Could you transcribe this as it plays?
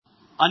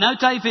I know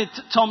David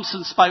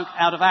Thompson spoke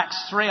out of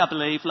Acts 3, I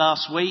believe,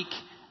 last week,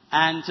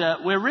 and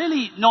we're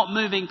really not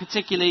moving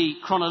particularly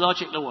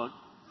chronologically or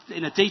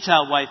in a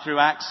detailed way through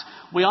Acts.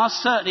 We are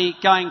certainly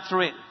going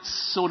through it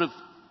sort of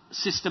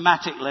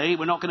systematically.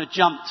 We're not going to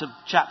jump to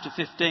chapter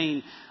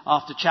 15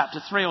 after chapter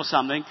 3 or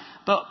something,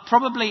 but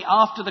probably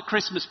after the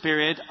Christmas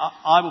period,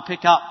 I will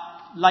pick up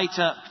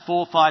later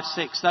 4, 5,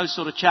 6, those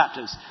sort of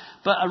chapters.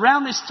 But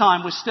around this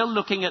time, we're still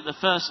looking at the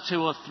first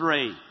 2 or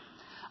 3.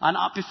 And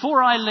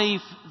before I leave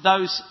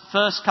those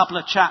first couple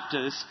of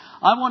chapters,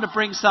 I want to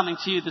bring something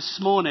to you this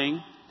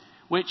morning,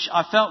 which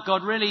I felt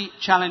God really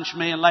challenged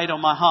me and laid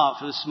on my heart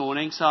for this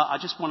morning. So I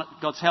just want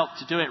God's help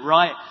to do it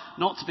right,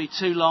 not to be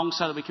too long,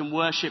 so that we can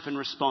worship and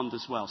respond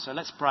as well. So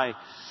let's pray.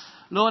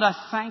 Lord, I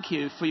thank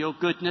you for your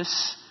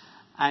goodness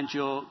and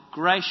your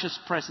gracious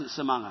presence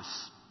among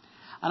us.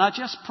 And I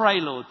just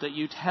pray, Lord, that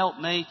you'd help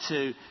me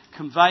to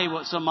convey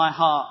what's on my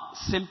heart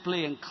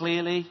simply and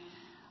clearly.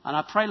 And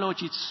I pray, Lord,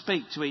 you'd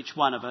speak to each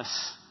one of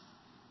us.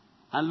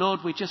 And Lord,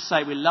 we just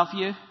say we love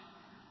you.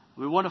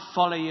 We want to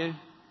follow you.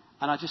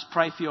 And I just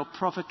pray for your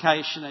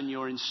provocation and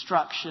your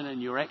instruction and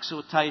your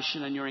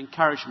exhortation and your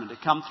encouragement to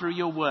come through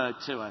your word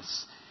to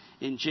us.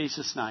 In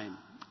Jesus' name.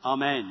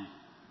 Amen.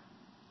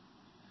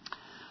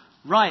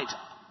 Right.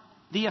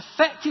 The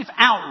effective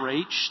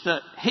outreach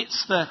that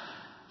hits the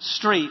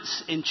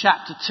streets in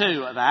chapter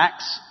 2 of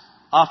Acts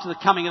after the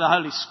coming of the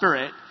Holy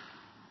Spirit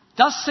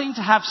does seem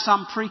to have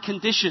some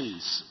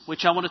preconditions,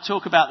 which I want to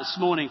talk about this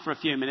morning for a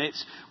few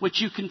minutes,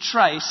 which you can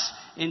trace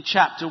in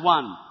chapter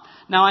 1.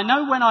 Now, I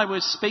know when I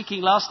was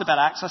speaking last about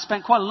Acts, I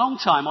spent quite a long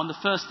time on the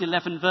first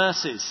 11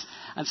 verses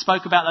and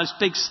spoke about those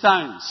big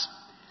stones.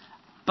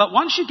 But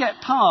once you get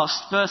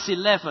past verse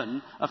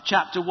 11 of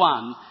chapter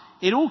 1,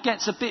 it all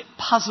gets a bit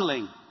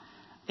puzzling.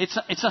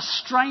 It's a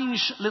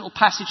strange little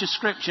passage of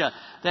scripture.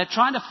 They're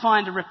trying to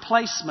find a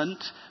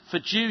replacement for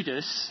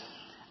Judas,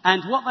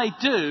 and what they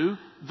do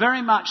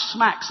very much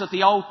smacks of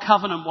the old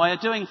covenant way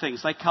of doing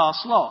things. They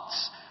cast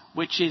lots,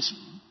 which is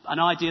an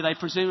idea they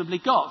presumably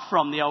got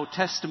from the Old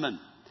Testament.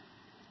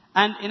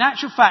 And in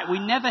actual fact, we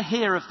never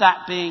hear of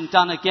that being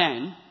done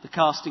again, the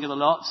casting of the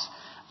lots.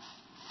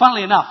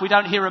 Funnily enough, we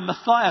don't hear of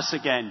Matthias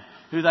again,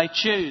 who they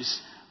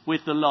choose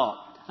with the lot.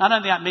 I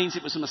don't think that means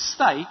it was a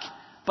mistake,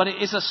 but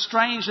it is a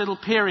strange little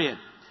period.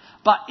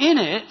 But in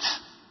it,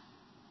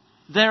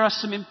 there are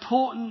some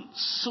important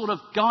sort of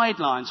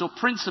guidelines or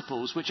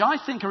principles which I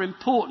think are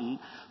important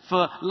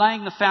for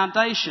laying the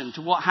foundation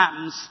to what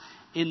happens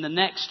in the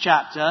next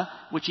chapter,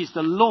 which is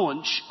the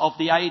launch of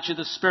the age of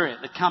the Spirit,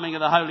 the coming of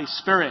the Holy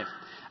Spirit,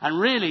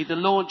 and really the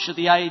launch of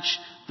the age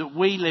that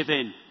we live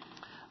in.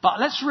 But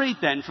let's read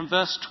then from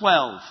verse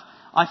 12.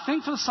 I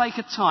think for the sake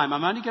of time,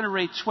 I'm only going to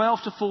read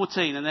 12 to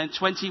 14 and then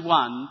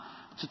 21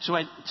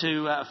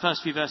 to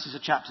first few verses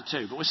of chapter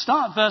 2. But we'll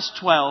start at verse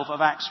 12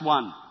 of Acts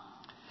 1.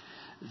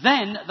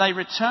 Then they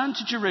returned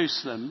to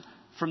Jerusalem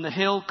from the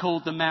hill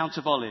called the Mount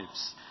of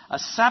Olives, a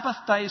Sabbath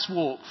day's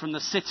walk from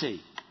the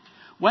city.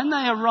 When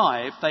they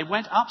arrived, they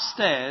went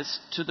upstairs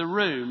to the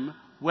room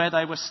where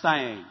they were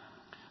staying.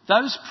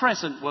 Those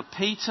present were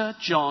Peter,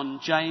 John,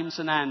 James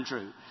and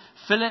Andrew,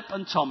 Philip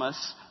and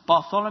Thomas,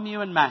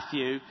 Bartholomew and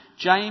Matthew,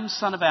 James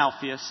son of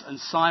Alphaeus and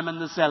Simon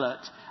the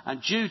Zealot,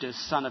 and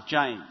Judas son of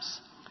James.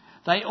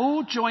 They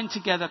all joined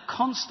together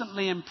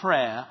constantly in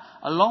prayer,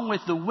 along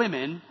with the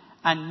women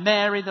and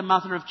Mary, the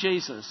mother of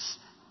Jesus,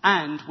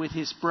 and with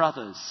his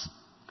brothers.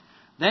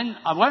 Then,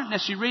 I won't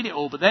necessarily read it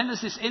all, but then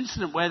there's this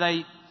incident where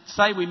they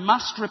say we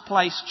must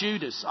replace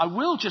Judas. I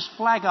will just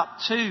flag up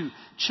 2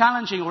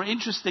 challenging or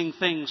interesting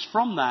things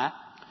from that.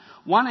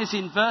 One is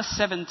in verse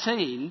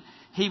 17,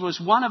 he was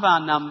one of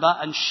our number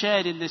and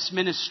shared in this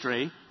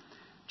ministry.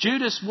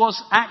 Judas was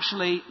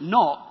actually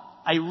not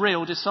a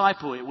real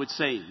disciple, it would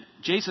seem.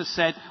 Jesus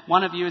said,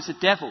 one of you is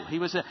a devil.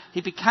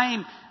 He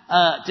became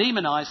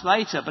demonized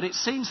later, but it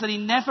seems that he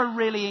never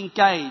really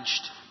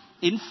engaged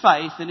in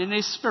faith and in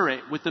his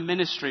spirit with the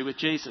ministry with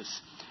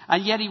Jesus.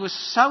 And yet he was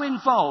so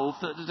involved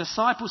that the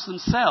disciples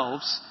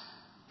themselves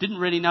didn't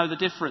really know the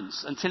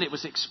difference until it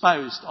was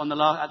exposed at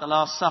the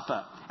Last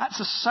Supper. That's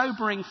a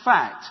sobering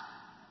fact,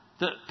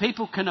 that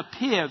people can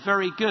appear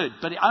very good,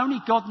 but only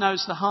God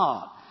knows the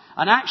heart.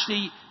 And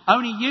actually,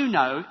 only you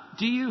know,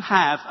 do you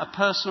have a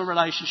personal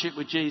relationship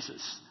with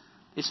Jesus?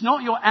 It's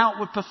not your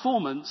outward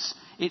performance,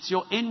 it's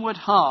your inward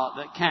heart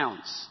that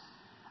counts.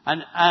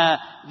 And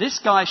this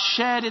guy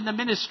shared in the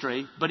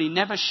ministry, but he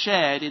never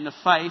shared in the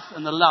faith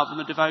and the love and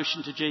the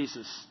devotion to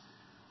Jesus.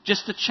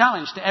 Just a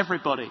challenge to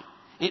everybody.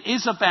 It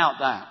is about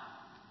that.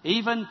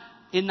 Even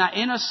in that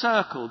inner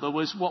circle, there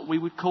was what we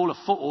would call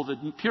or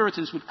the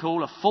Puritans would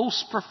call a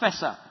false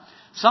professor.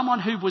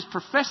 Someone who was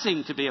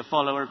professing to be a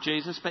follower of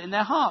Jesus, but in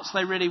their hearts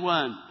they really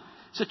weren't.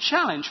 It's a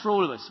challenge for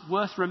all of us,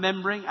 worth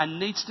remembering and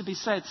needs to be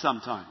said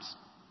sometimes.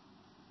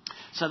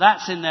 So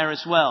that's in there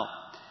as well.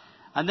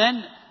 And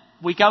then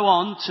we go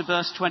on to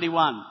verse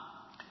 21.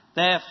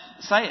 They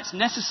say it's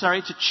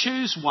necessary to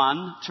choose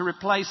one to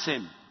replace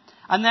him.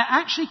 And they're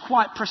actually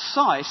quite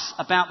precise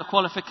about the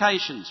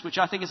qualifications, which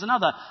I think is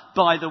another,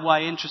 by the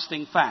way,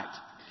 interesting fact.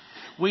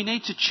 we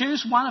need to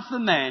choose one of the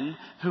men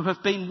who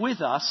have been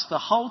with us the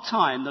whole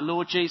time the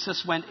Lord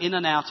Jesus went in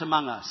and out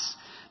among us,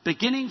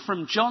 beginning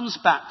from John's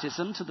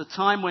baptism to the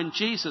time when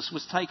Jesus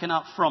was taken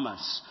up from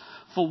us.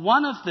 For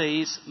one of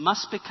these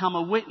must become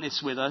a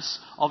witness with us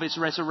of his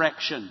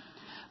resurrection."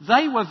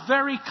 They were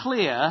very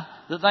clear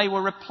that they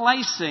were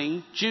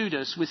replacing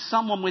Judas with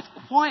someone with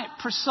quite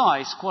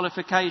precise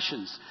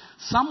qualifications.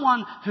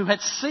 Someone who had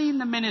seen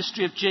the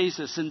ministry of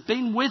Jesus and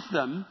been with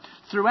them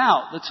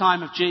throughout the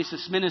time of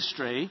Jesus'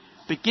 ministry,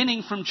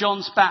 beginning from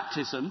John's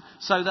baptism,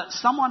 so that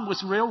someone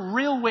was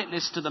real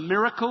witness to the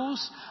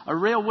miracles, a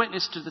real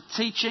witness to the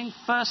teaching,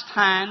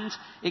 first-hand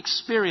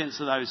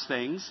experience of those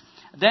things,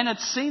 then had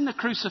seen the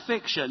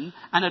crucifixion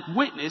and had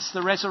witnessed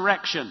the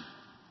resurrection.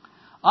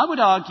 I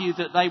would argue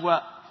that they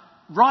were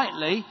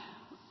rightly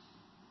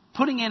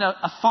putting in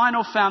a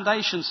final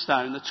foundation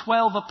stone, the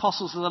 12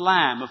 apostles of the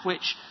Lamb, of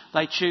which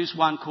they choose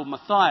one called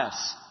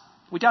Matthias.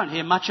 We don't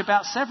hear much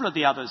about several of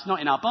the others, not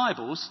in our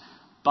Bibles.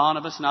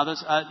 Barnabas and others,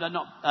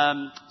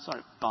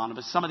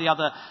 some of the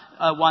other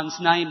ones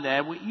named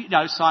there,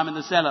 Simon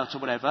the Zealot or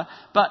whatever.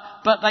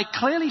 But they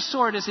clearly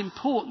saw it as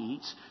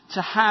important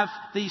to have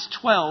these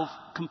 12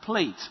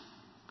 complete.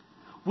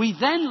 We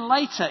then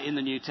later in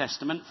the New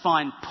Testament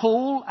find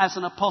Paul as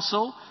an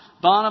apostle.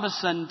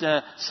 Barnabas and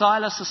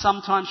Silas are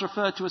sometimes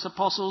referred to as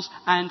apostles,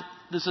 and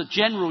there's a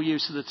general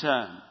use of the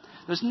term.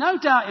 There's no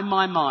doubt in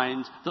my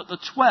mind that the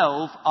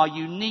 12 are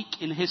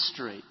unique in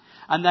history,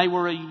 and they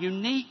were a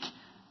unique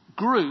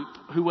group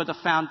who were the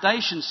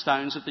foundation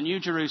stones of the New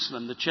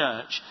Jerusalem, the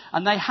church,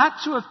 and they had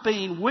to have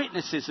been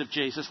witnesses of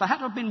Jesus. They had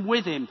to have been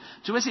with him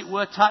to, as it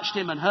were, touched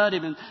him and heard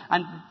him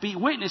and be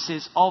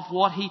witnesses of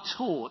what he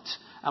taught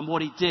and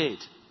what he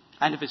did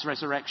and of his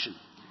resurrection.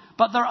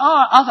 But there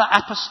are other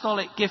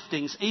apostolic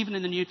giftings, even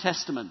in the New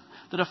Testament,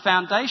 that are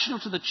foundational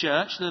to the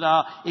church, that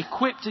are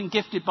equipped and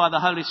gifted by the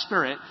Holy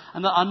Spirit,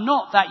 and that are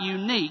not that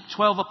unique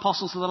 12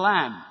 apostles of the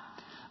Lamb.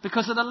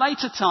 Because at a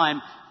later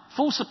time,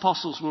 false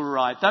apostles will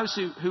arrive, those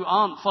who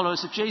aren't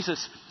followers of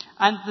Jesus.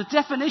 And the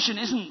definition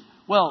isn't,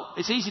 well,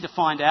 it's easy to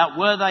find out.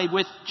 Were they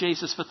with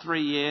Jesus for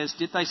 3 years?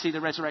 Did they see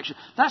the resurrection?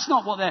 That's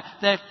not what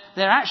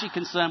they're actually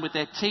concerned with,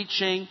 their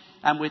teaching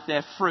and with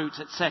their fruit,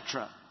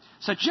 etc.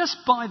 So just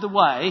by the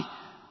way,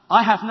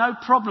 I have no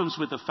problems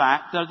with the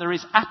fact that there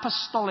is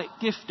apostolic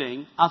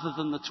gifting other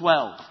than the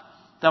 12.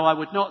 Though I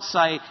would not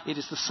say it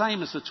is the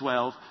same as the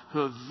 12,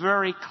 who are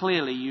very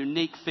clearly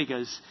unique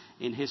figures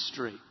in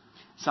history.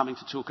 Something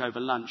to talk over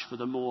lunch for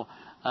the more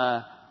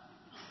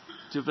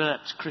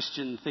developed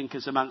Christian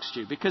thinkers amongst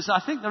you. Because I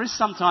think there is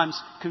sometimes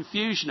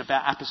confusion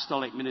about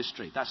apostolic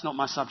ministry. That's not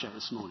my subject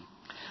this morning.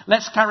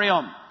 Let's carry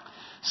on.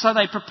 So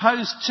they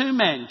proposed 2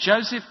 men,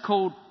 Joseph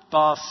called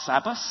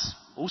Barsabbas,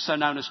 also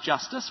known as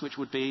Justus, which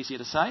would be easier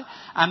to say,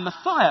 and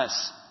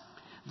Matthias.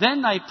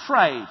 Then they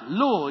prayed,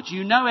 "Lord,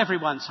 you know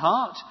everyone's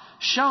heart.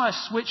 Show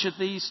us which of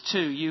these 2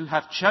 you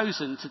have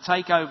chosen to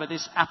take over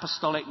this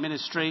apostolic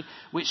ministry,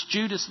 which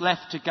Judas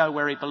left to go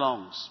where he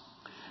belongs."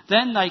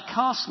 Then they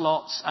cast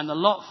lots, and the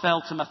lot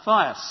fell to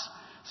Matthias.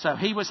 So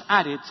he was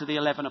added to the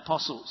 11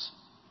 apostles.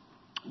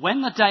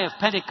 When the day of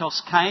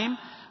Pentecost came,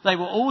 they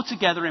were all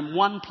together in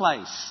one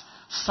place.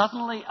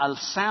 Suddenly a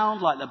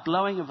sound like the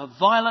blowing of a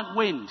violent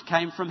wind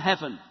came from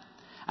heaven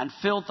and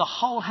filled the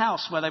whole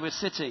house where they were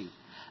sitting.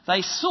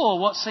 They saw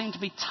what seemed to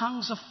be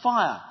tongues of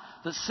fire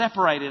that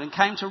separated and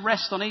came to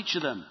rest on each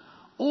of them.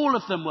 All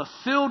of them were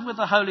filled with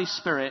the Holy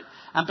Spirit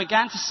and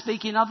began to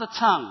speak in other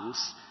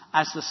tongues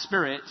as the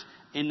Spirit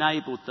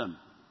enabled them.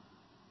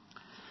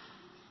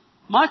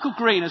 Michael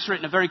Green has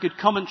written a very good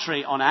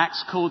commentary on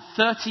Acts called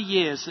 30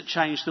 Years That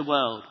Changed the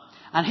World.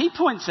 And he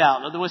points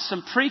out that there were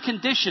some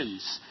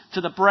preconditions to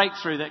the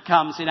breakthrough that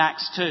comes in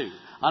Acts 2.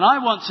 And I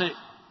want to,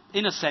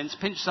 in a sense,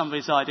 pinch some of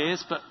his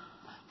ideas, but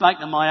make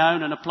them my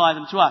own and apply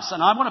them to us.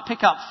 And I want to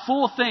pick up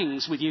 4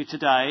 things with you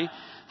today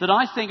that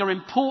I think are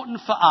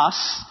important for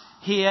us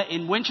here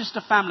in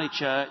Winchester Family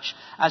Church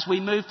as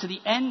we move to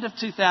the end of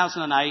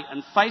 2008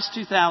 and face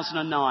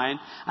 2009.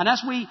 And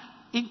as we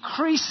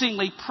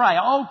increasingly pray,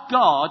 oh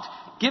God,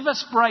 give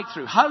us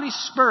breakthrough. Holy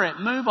Spirit,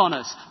 move on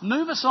us.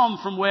 Move us on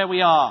from where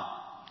we are.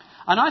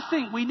 And I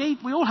think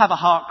we all have a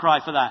heart cry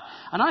for that.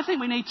 And I think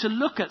we need to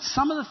look at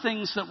some of the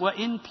things that were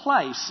in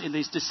place in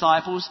these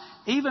disciples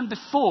even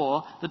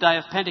before the day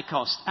of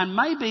Pentecost, and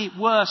maybe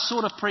were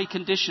sort of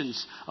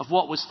preconditions of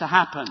what was to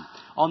happen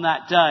on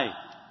that day.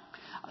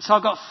 So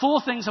I've got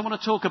 4 things I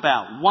want to talk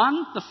about.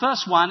 The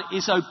first one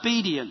is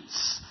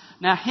obedience.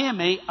 Now hear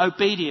me,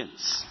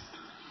 obedience.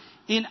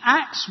 In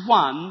Acts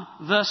 1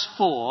 verse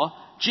 4,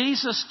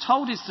 Jesus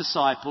told his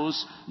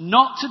disciples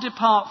not to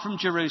depart from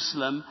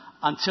Jerusalem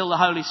until the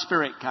Holy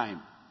Spirit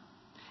came.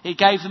 He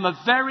gave them a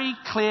very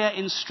clear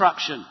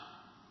instruction.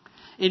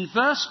 In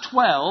verse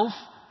 12,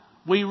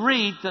 we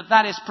read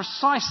that is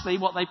precisely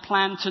what they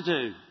planned to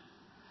do.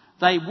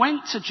 They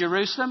went to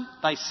Jerusalem,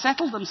 they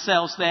settled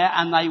themselves there,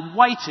 and they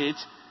waited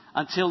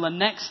until the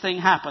next thing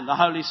happened. The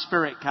Holy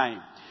Spirit came.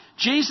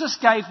 Jesus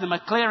gave them a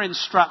clear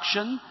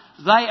instruction.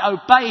 They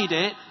obeyed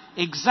it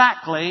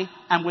exactly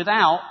and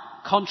without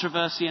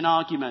controversy and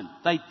argument.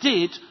 They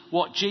did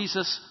what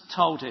Jesus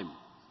told him.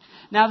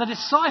 Now, the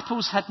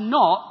disciples had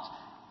not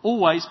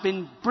always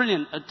been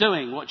brilliant at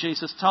doing what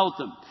Jesus told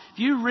them. If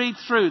you read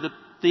through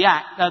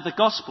the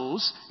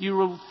Gospels, you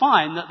will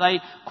find that they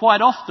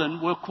quite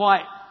often were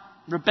quite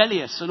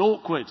rebellious and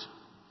awkward.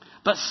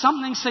 But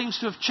something seems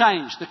to have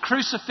changed. The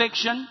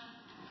crucifixion,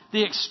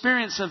 the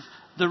experience of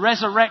the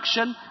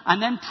resurrection,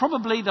 and then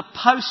probably the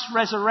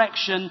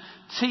post-resurrection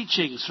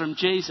teachings from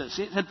Jesus.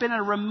 It had been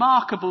a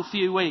remarkable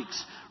few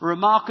weeks, a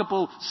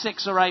remarkable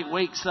 6 or 8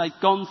 weeks they'd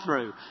gone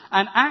through.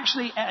 And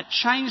actually it had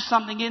changed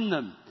something in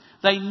them.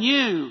 They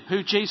knew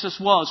who Jesus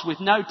was with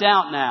no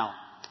doubt now.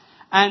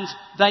 And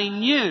they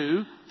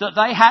knew that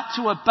they had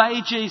to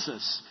obey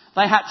Jesus.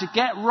 They had to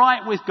get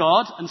right with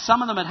God, and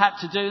some of them had had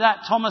to do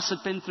that. Thomas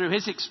had been through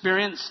his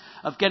experience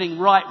of getting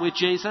right with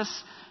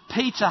Jesus.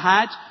 Peter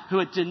had, who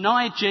had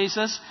denied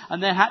Jesus,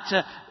 and then had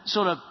to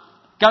sort of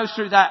go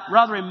through that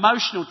rather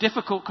emotional,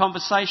 difficult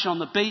conversation on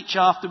the beach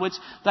afterwards.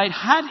 They'd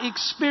had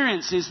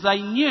experiences.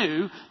 They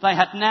knew they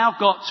had now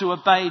got to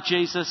obey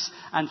Jesus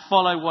and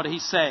follow what he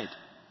said.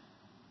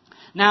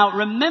 Now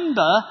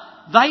remember,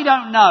 they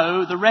don't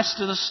know the rest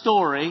of the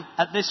story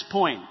at this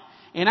point.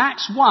 In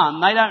Acts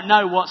 1, they don't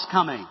know what's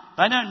coming.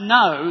 They don't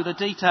know the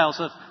details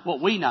of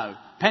what we know,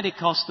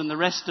 Pentecost and the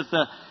rest of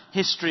the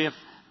history of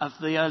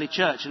the early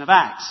church and of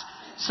Acts.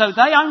 So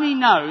they only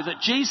know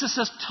that Jesus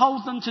has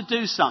told them to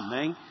do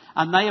something,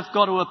 and they have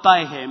got to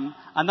obey him,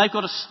 and they've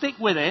got to stick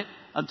with it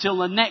until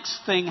the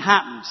next thing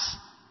happens.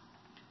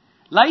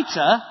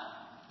 Later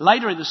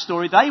in the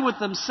story, they would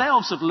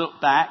themselves have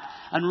looked back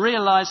and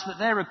realised that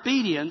their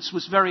obedience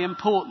was very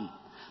important.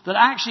 That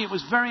actually it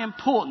was very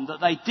important that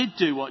they did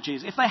do what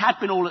Jesus... If they had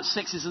been all at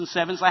 6s and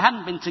 7s, they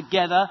hadn't been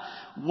together,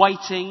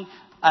 waiting,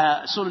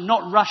 sort of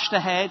not rushed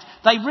ahead.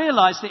 They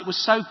realised that it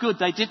was so good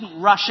they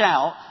didn't rush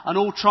out and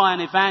all try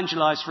and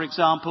evangelise, for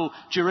example,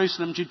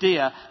 Jerusalem,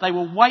 Judea. They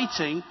were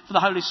waiting for the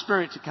Holy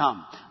Spirit to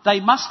come. They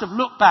must have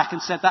looked back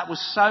and said, that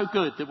was so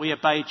good that we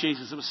obeyed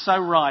Jesus. It was so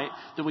right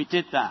that we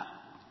did that.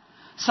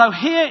 So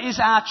here is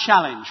our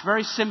challenge,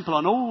 very simple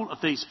on all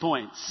of these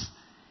points.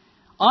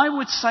 I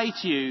would say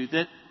to you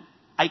that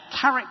a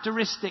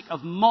characteristic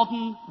of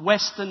modern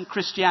Western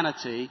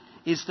Christianity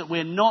is that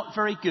we're not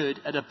very good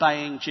at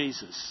obeying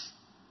Jesus.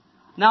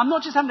 Now, I'm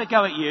not just having to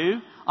go at you.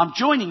 I'm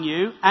joining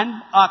you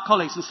and our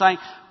colleagues and saying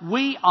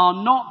we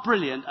are not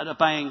brilliant at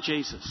obeying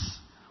Jesus.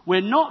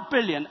 We're not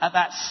brilliant at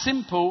that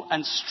simple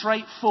and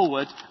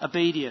straightforward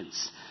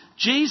obedience.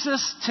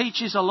 Jesus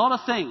teaches a lot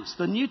of things.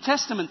 The New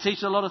Testament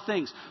teaches a lot of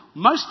things.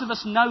 Most of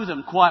us know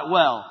them quite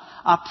well.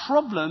 Our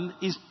problem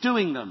is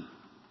doing them.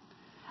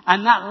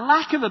 And that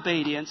lack of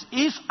obedience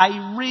is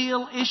a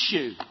real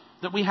issue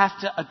that we have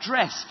to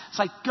address.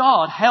 Say,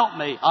 God, help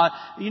me.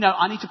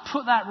 I need to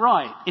put that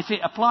right if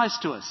it applies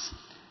to us.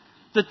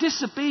 The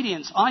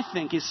disobedience, I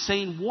think, is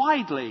seen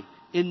widely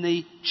in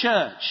the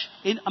church,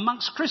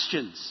 amongst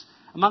Christians,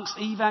 amongst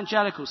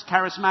evangelicals,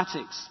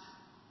 charismatics.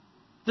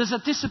 There's a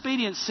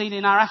disobedience seen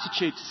in our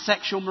attitude to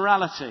sexual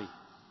morality,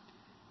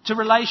 to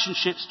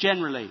relationships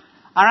generally,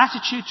 our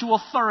attitude to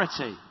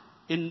authority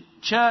in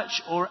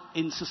church or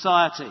in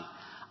society.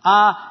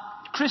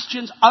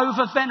 Christians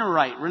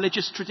over-venerate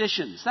religious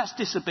traditions. That's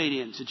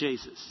disobedient to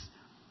Jesus.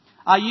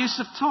 Our use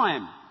of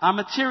time, our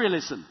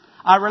materialism,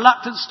 our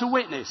reluctance to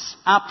witness,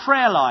 our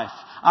prayer life,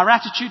 our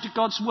attitude to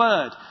God's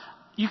word.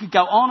 You could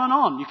go on and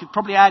on. You could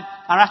probably add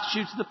our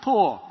attitude to the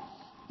poor.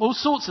 All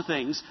sorts of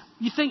things.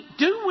 You think,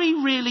 do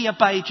we really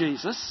obey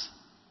Jesus?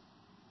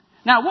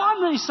 Now, what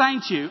I'm really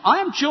saying to you,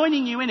 I am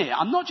joining you in it.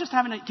 I'm not just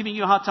giving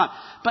you a hard time.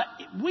 But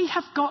we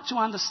have got to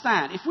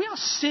understand, if we are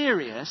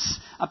serious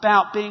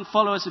about being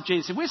followers of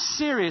Jesus, if we're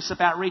serious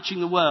about reaching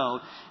the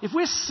world, if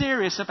we're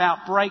serious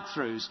about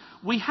breakthroughs,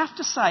 we have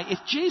to say, if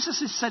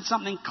Jesus has said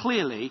something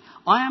clearly,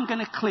 I am going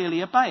to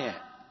clearly obey it.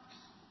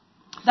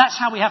 That's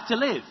how we have to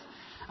live.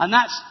 And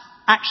that's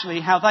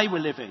actually how they were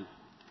living.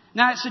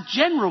 Now, it's a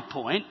general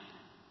point,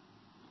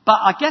 but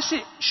I guess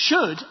it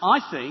should,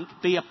 I think,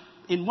 be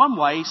in one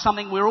way,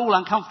 something we're all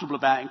uncomfortable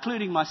about,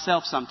 including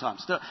myself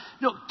sometimes.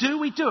 Look, do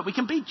we do it? We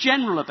can be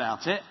general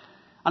about it,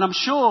 and I'm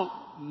sure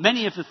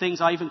many of the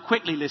things I even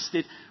quickly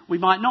listed we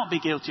might not be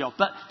guilty of,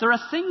 but there are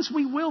things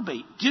we will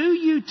be. Do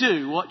you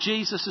do what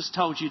Jesus has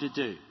told you to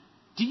do?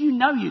 Do you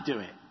know you do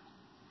it?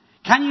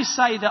 Can you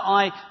say that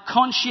I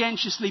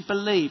conscientiously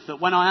believe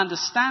that when I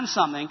understand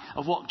something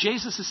of what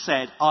Jesus has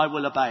said, I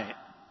will obey it?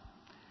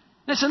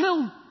 There's a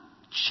little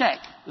check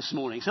this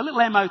morning. It's a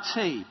little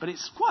MOT, but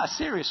it's quite a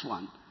serious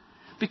one.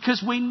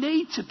 Because we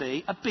need to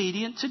be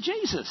obedient to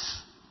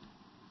Jesus.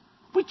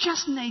 We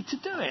just need to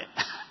do it.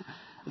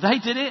 They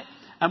did it,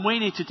 and we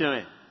need to do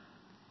it.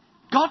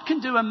 God can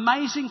do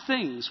amazing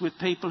things with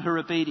people who are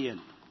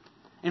obedient.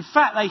 In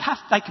fact,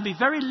 they can be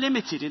very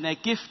limited in their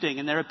gifting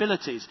and their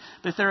abilities.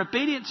 But if they're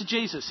obedient to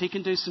Jesus, he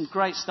can do some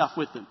great stuff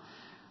with them.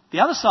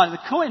 The other side of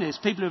the coin is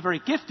people who are very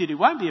gifted who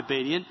won't be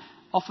obedient,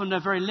 often are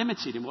very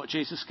limited in what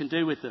Jesus can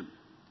do with them.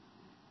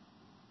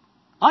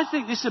 I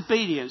think this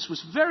obedience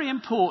was very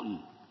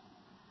important.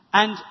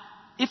 And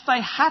if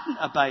they hadn't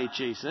obeyed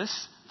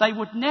Jesus, they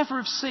would never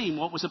have seen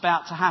what was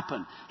about to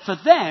happen. For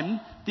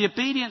them, the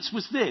obedience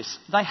was this: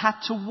 they had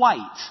to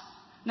wait.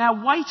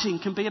 Now, waiting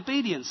can be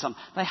obedience.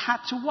 They had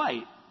to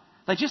wait.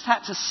 They just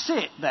had to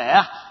sit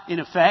there, in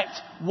effect,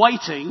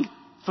 waiting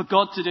for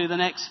God to do the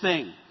next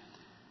thing.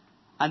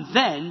 And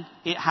then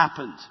it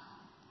happened.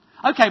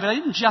 Okay, but they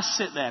didn't just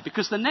sit there,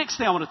 because the next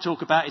thing I want to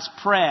talk about is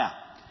prayer.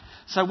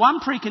 So one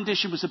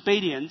precondition was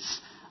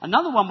obedience.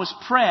 Another one was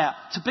prayer.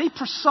 To be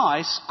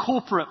precise,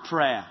 corporate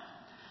prayer.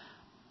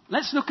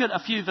 Let's look at a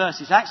few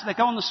verses. They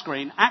go on the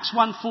screen. Acts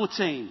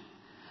 1:14.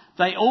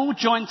 They all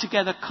joined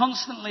together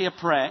constantly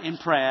in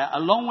prayer,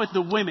 along with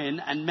the women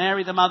and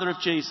Mary, the mother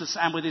of Jesus,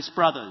 and with his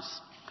brothers.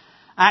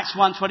 Acts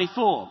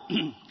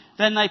 1:24.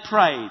 Then they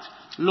prayed,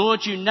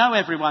 Lord, you know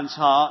everyone's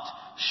heart.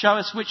 Show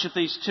us which of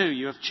these two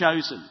you have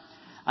chosen.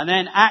 And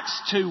then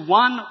Acts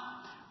 2:1,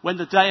 when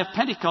the day of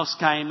Pentecost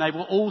came, they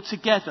were all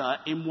together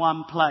in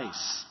one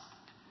place.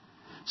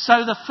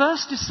 So the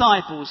first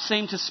disciples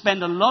seemed to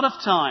spend a lot of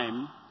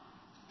time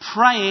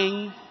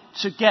praying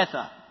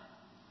together.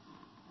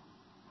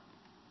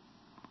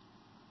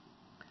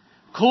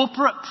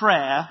 Corporate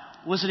prayer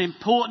was an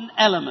important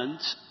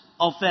element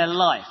of their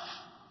life.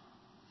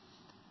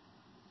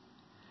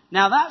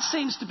 Now that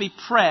seems to be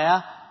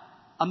prayer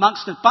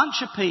amongst a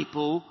bunch of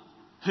people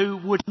who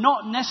would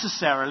not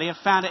necessarily have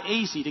found it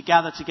easy to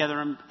gather together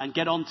and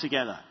get on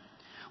together.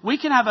 We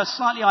can have a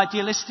slightly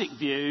idealistic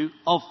view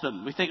of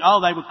them. We think,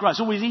 they were great. It's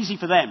always easy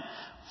for them.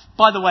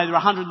 By the way, there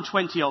are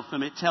 120 of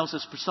them. It tells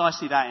us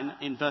precisely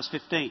that in verse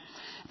 15.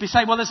 We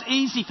say, it's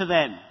easy for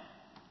them.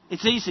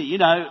 It's easy,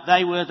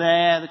 they were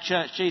there, the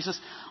church, Jesus.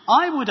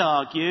 I would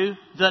argue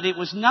that it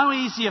was no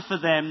easier for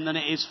them than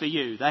it is for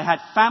you. They had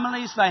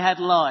families, they had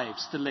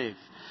lives to live.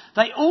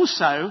 They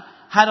also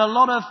had a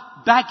lot of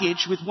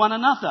baggage with one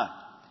another.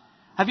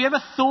 Have you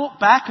ever thought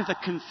back of the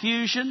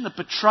confusion, the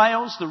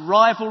betrayals, the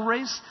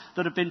rivalries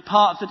that have been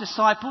part of the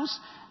disciples?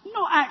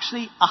 Not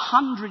actually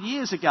 100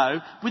 years ago,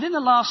 within the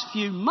last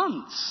few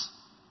months,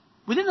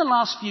 within the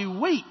last few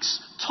weeks,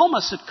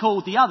 Thomas had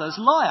called the others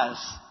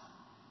liars.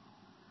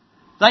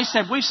 They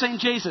said, we've seen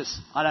Jesus.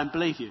 I don't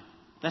believe you.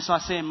 Unless I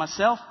see him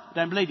myself, I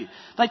don't believe you.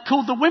 They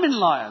called the women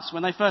liars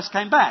when they first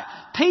came back.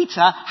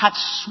 Peter had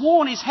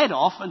sworn his head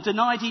off and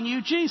denied he knew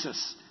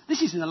Jesus.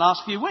 This is in the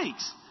last few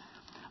weeks.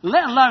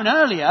 Let alone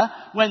earlier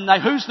when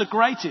who's the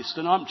greatest?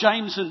 And I'm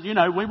James and,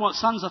 we want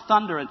sons of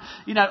thunder and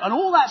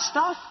all that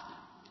stuff.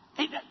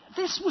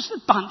 This was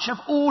a bunch of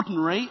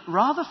ordinary,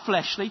 rather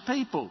fleshly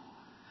people.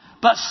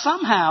 But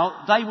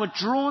somehow they were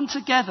drawn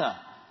together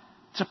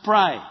to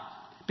pray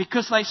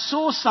because they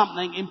saw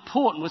something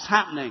important was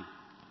happening.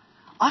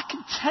 I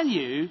can tell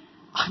you,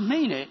 I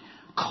mean it,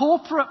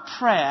 corporate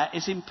prayer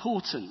is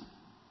important.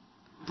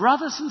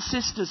 Brothers and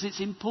sisters, it's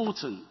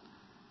important.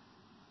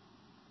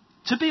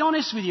 To be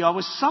honest with you, I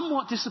was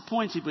somewhat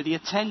disappointed with the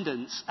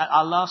attendance at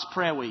our last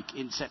prayer week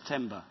in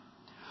September.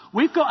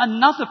 We've got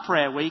another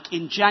prayer week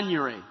in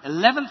January,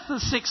 11th to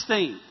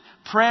 16th,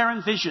 prayer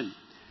and vision.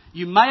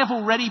 You may have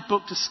already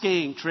booked a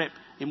skiing trip,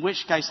 in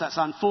which case that's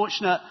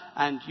unfortunate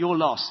and your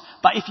loss.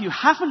 But if you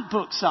haven't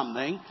booked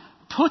something,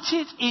 put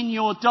it in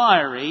your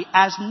diary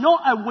as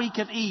not a week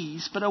of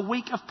ease, but a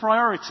week of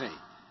priority.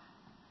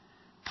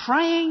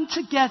 Praying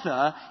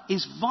together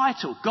is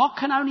vital. God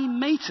can only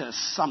meet us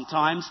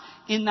sometimes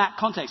in that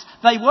context.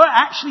 They were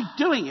actually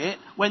doing it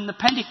when the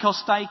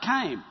Pentecost day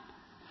came.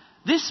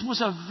 This was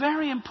a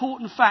very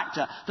important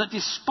factor that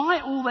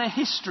despite all their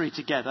history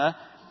together,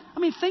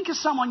 think of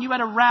someone you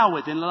had a row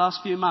with in the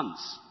last few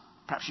months.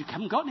 Perhaps you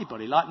haven't got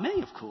anybody like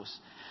me, of course.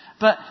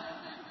 But,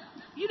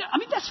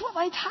 that's what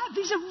they'd had.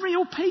 These are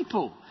real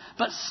people.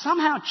 But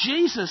somehow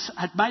Jesus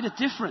had made a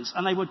difference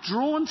and they were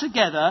drawn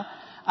together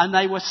and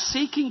they were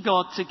seeking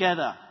God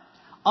together.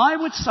 I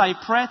would say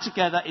prayer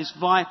together is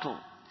vital.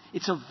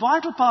 It's a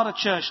vital part of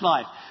church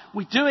life.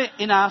 We do it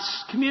in our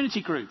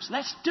community groups.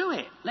 Let's do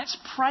it. Let's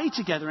pray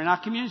together in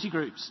our community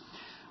groups.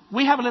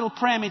 We have a little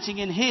prayer meeting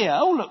in here.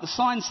 Oh, look, the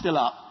sign's still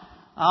up.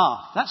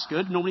 That's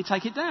good. Normally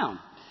take it down.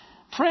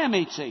 Prayer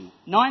meeting,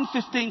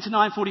 9:15 to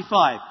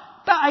 9:45.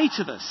 About 8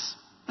 of us.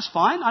 That's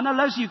fine. I know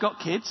loads of you got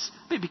kids.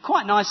 But it'd be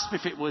quite nice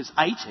if it was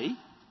 80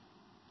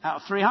 out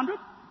of 300.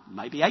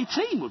 Maybe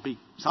 18 would be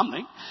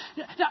something.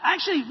 Now,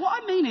 actually,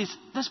 what I mean is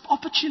there's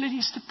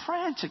opportunities to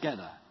pray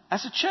together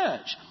as a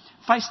church.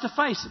 Face to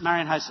face.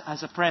 Marion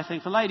has a prayer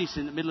thing for ladies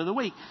in the middle of the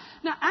week.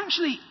 Now,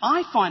 actually,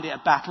 I find it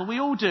a battle. We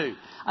all do.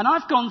 And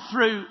I've gone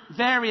through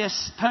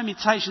various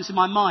permutations in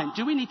my mind.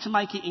 Do we need to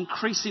make it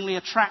increasingly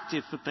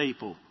attractive for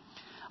people?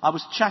 I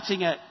was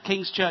chatting at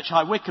King's Church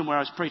High Wycombe where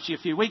I was preaching a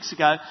few weeks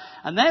ago.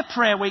 And their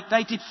prayer week,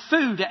 they did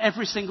food at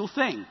every single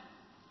thing.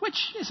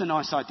 Which is a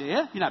nice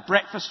idea.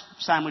 Breakfast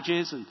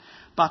sandwiches and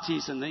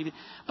butties and the.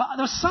 But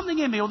there was something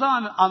in me, although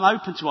I'm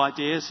open to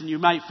ideas, and you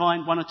may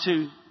find one or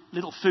two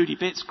little foodie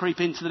bits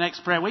creep into the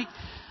next prayer week.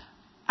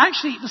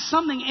 Actually, there's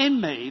something in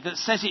me that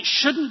says it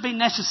shouldn't be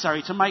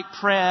necessary to make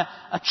prayer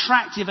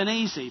attractive and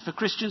easy for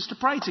Christians to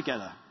pray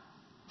together.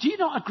 Do you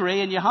not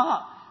agree in your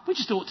heart? We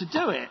just ought to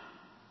do it.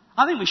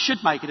 I think we should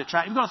make it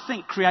attractive. We've got to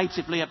think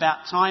creatively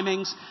about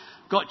timings.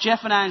 Got Jeff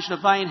and Angela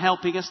Vane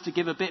helping us to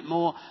give a bit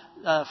more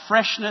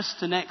freshness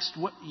to next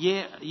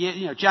year,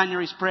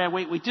 January's prayer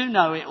week. We do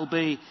know it'll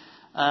be,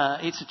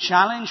 it's a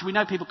challenge. We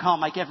know people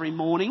can't make every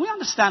morning. We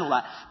understand all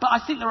that. But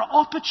I think there are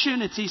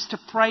opportunities to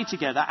pray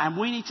together, and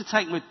we need to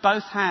take them with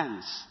both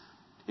hands.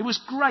 It was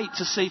great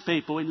to see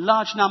people in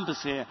large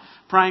numbers here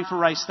praying for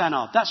Ray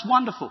Stannard. That's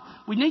wonderful.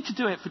 We need to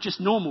do it for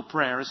just normal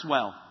prayer as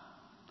well.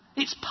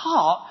 It's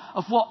part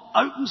of what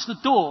opens the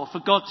door for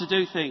God to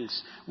do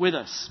things with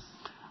us.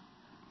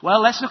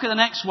 Well, let's look at the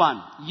next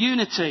one.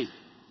 Unity.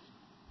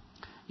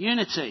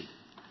 Unity.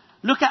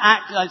 Look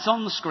at it's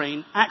on the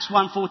screen, Acts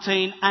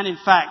 1:14 and in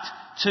fact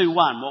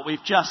 2:1, what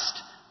we've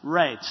just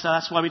read. So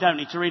that's why we don't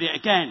need to read it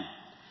again.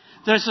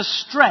 There's a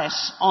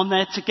stress on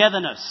their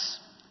togetherness.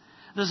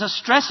 There's a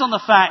stress on the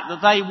fact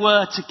that they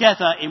were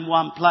together in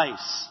one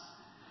place.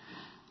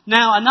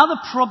 Now, another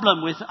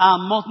problem with our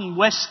modern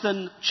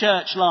Western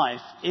church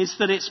life is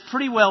that it's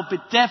pretty well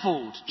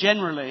bedeviled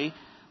generally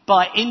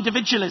by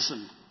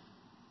individualism.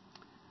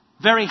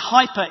 Very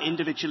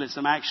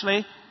hyper-individualism,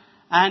 actually,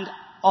 and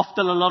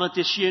often a lot of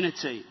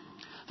disunity.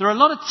 There are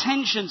a lot of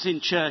tensions in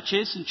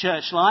churches and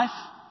church life.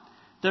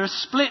 There are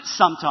splits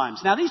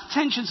sometimes. Now, these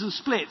tensions and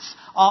splits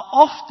are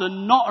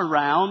often not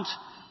around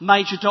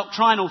major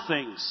doctrinal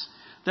things.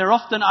 They're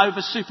often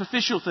over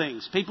superficial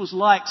things, people's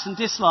likes and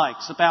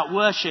dislikes about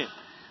worship,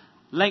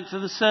 length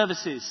of the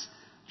services,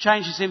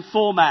 changes in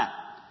format,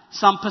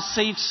 some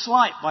perceived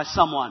slight by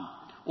someone,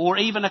 or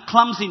even a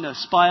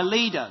clumsiness by a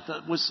leader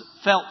that was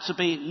felt to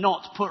be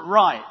not put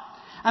right.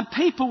 And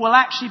people will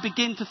actually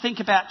begin to think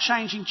about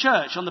changing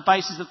church on the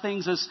basis of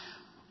things as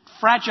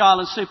fragile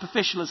and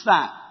superficial as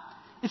that.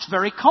 It's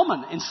very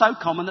common, and so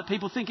common that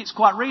people think it's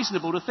quite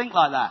reasonable to think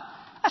like that.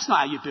 That's not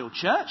how you build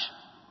church.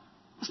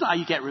 That's not how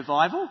you get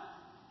revival.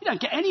 You don't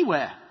get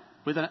anywhere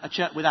with a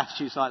church with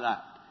attitudes like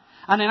that.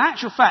 And in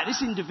actual fact,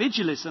 this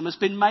individualism has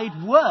been made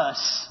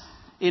worse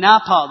in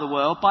our part of the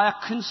world by a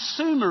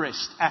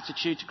consumerist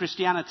attitude to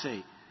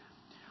Christianity,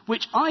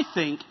 which I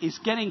think is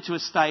getting to a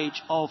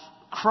stage of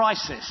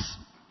crisis.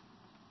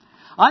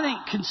 I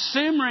think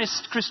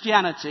consumerist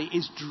Christianity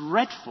is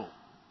dreadful,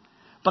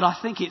 but I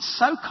think it's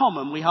so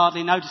common we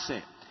hardly notice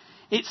it.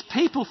 It's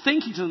people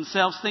thinking to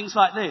themselves things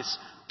like this: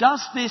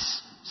 does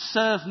this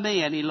serve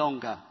me any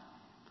longer?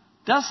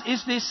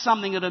 Is this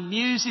something that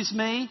amuses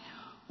me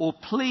or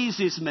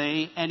pleases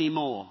me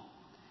anymore?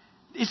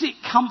 Is it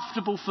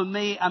comfortable for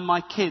me and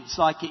my kids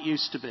like it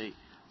used to be?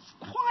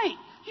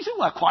 You think,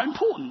 well, they're quite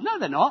important. No,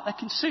 they're not. They're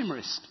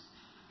consumerist.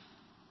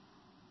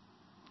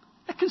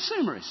 They're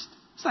consumerist.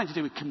 It's nothing to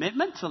do with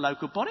commitment to the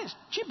local body. It's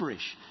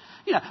gibberish.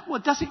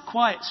 Well, does it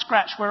quite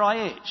scratch where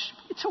I itch?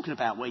 You're talking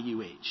about where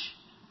you itch.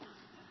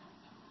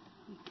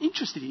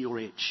 Interested in your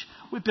itch.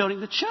 We're building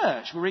the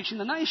church. We're reaching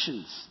the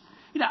nations.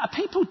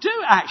 People do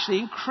actually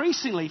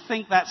increasingly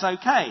think that's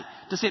okay.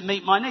 Does it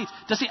meet my needs?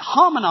 Does it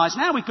harmonise?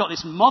 Now we've got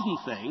this modern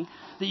thing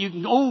that you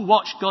can all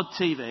watch God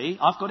TV.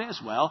 I've got it as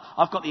well.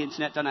 I've got the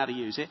internet, don't know how to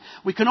use it.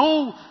 We can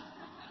all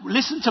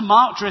listen to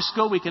Mark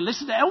Driscoll. We can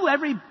listen to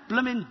every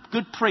blooming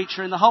good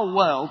preacher in the whole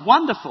world.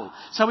 Wonderful.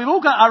 So we've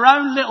all got our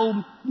own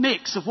little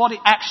mix of what it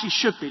actually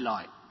should be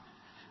like.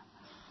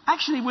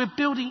 Actually, we're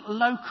building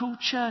local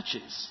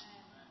churches.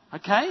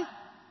 Okay?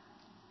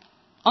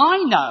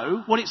 I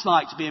know what it's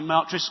like to be in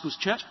Mark Driscoll's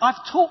church.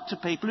 I've talked to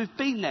people who've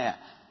been there.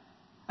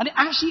 And it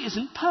actually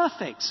isn't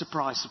perfect,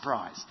 surprise,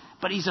 surprise.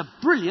 But he's a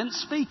brilliant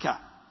speaker.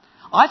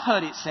 I've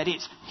heard it said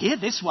hear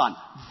this one,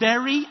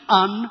 very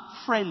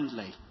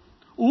unfriendly.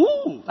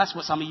 Ooh, that's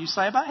what some of you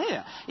say about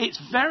here. It's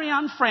very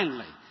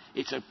unfriendly.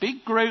 It's a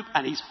big group,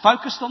 and he's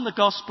focused on the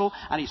gospel,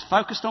 and he's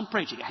focused on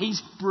preaching.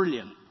 He's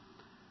brilliant.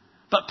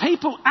 But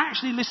people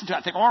actually listen to it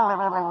and think,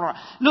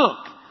 look,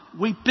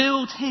 we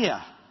build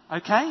here,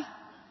 okay?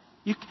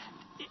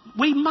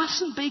 We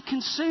mustn't be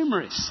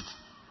consumerist.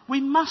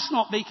 We must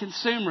not be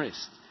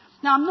consumerist.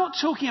 Now, I'm not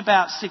talking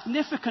about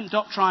significant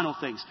doctrinal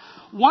things.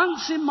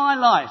 Once in my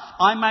life,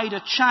 I made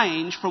a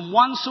change from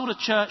one sort of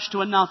church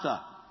to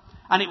another.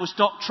 And it was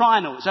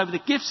doctrinal. It was over the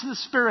gifts of the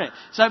Spirit.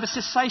 It was over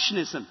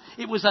cessationism.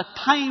 It was a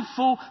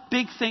painful,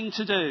 big thing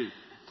to do.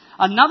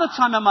 Another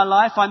time in my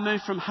life, I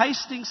moved from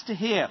Hastings to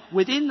here,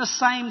 within the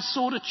same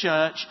sort of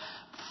church,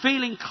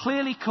 feeling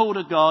clearly called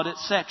to God,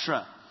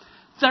 etc.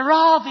 There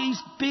are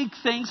these big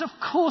things. Of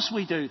course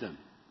we do them.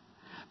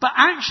 But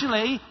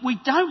actually, we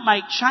don't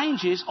make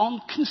changes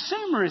on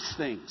consumerist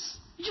things.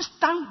 You just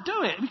don't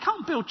do it. We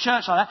can't build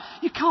church like that.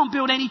 You can't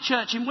build any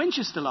church in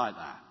Winchester like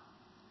that.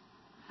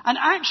 And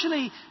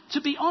actually,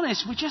 to be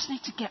honest, we just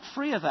need to get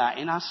free of that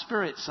in our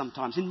spirits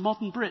sometimes, in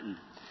modern Britain.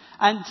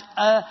 And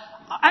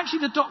actually,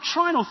 the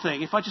doctrinal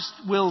thing, if I just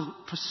will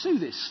pursue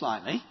this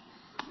slightly,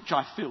 which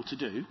I feel to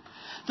do,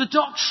 the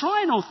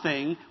doctrinal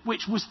thing,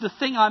 which was the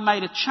thing I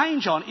made a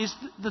change on, is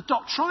the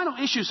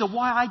doctrinal issues are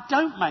why I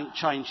don't make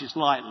changes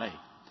lightly.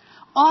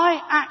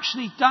 I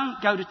actually don't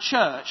go to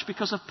church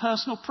because of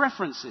personal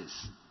preferences.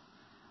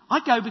 I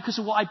go because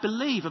of what I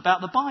believe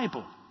about the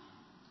Bible.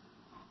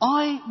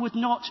 I would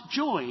not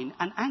join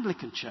an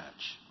Anglican church.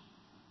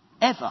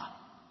 Ever.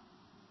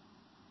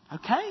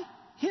 Okay?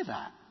 Hear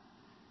that.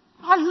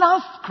 I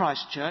love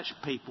Christchurch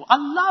people. I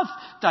love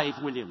Dave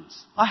Williams.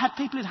 I had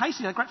people in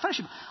Hastings, I had great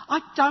fellowship. I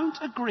don't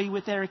agree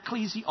with their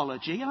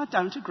ecclesiology and I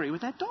don't agree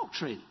with their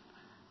doctrine.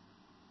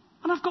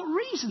 And I've got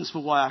reasons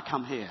for why I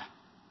come here.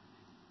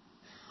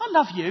 I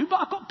love you, but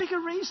I've got bigger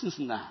reasons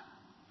than that.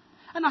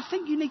 And I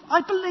think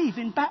I believe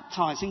in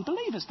baptising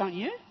believers, don't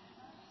you?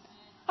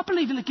 I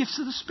believe in the gifts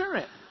of the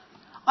Spirit.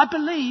 I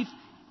believe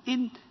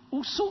in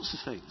all sorts of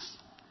things.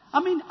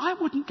 I mean, I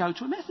wouldn't go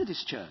to a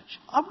Methodist church.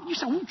 You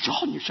say, oh,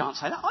 John, you shan't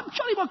say that. I'm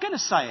jolly well going to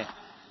say it.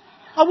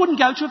 I wouldn't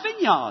go to a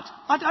vineyard.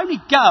 I'd only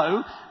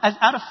go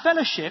out of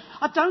fellowship.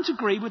 I don't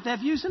agree with their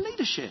views of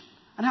leadership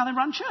and how they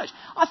run church.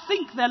 I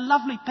think they're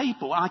lovely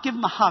people, and I give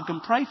them a hug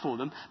and pray for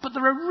them, but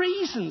there are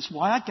reasons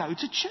why I go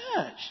to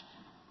church.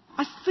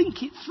 I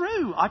think it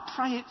through. I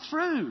pray it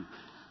through.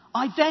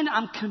 I then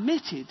am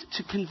committed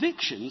to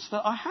convictions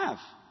that I have.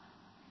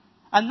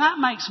 And that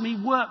makes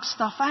me work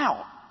stuff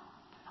out.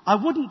 I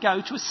wouldn't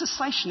go to a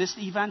cessationist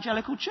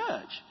evangelical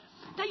church.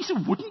 Now you say,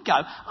 wouldn't go.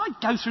 I'd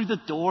go through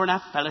the door and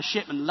have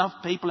fellowship and love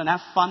people and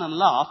have fun and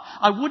laugh.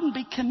 I wouldn't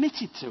be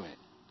committed to it.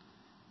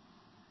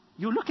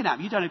 You're looking at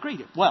me, you don't agree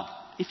with it. Well,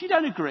 if you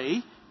don't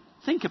agree,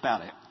 think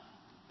about it.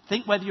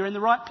 Think whether you're in the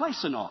right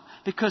place or not.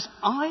 Because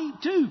I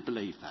do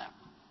believe that.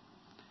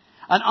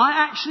 And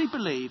I actually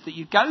believe that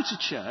you go to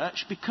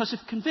church because of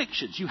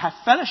convictions. You have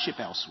fellowship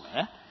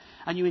elsewhere.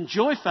 And you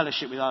enjoy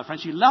fellowship with other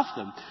friends, you love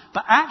them,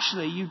 but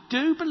actually you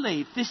do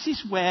believe this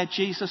is where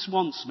Jesus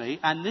wants me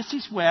and this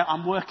is where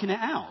I'm working it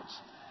out.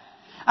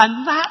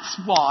 And that's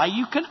why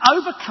you can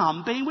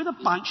overcome being with a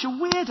bunch of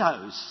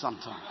weirdos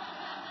sometimes.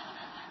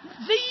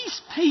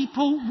 These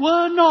people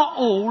were not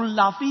all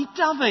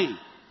lovey-dovey.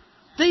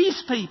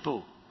 These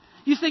people.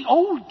 You think,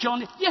 oh,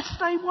 John, yes,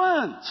 they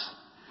weren't.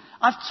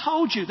 I've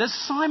told you, there's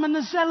Simon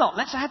the Zealot.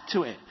 Let's add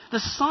to it.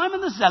 There's Simon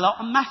the Zealot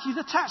and Matthew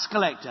the tax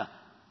collector.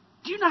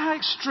 Do you know how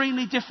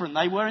extremely different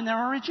they were in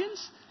their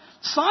origins?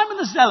 Simon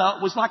the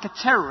Zealot was like a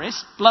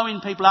terrorist,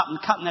 blowing people up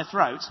and cutting their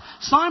throats.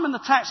 Simon the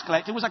tax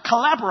collector was a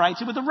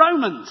collaborator with the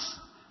Romans,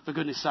 for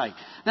goodness sake.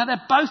 Now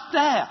they're both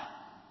there.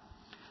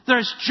 There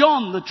is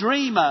John the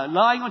dreamer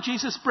lying on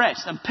Jesus'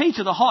 breast and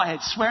Peter the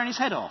hothead swearing his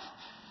head off.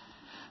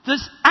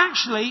 There's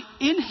actually,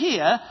 in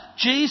here,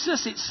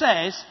 Jesus, it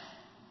says,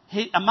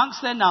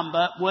 amongst their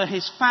number were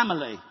his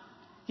family.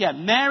 Yeah,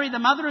 Mary, the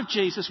mother of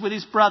Jesus, with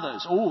his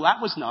brothers. Oh,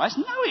 that was nice.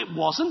 No, it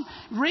wasn't.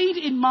 Read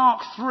in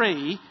Mark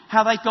 3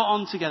 how they got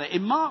on together.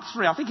 In Mark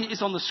 3, I think it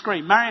is on the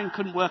screen. Marion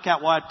couldn't work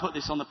out why I'd put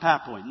this on the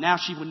PowerPoint. Now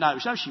she would know.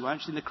 No, she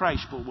won't. She's in the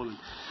creche, poor woman.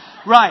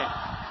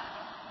 Right.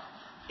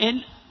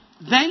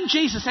 Then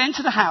Jesus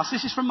entered the house.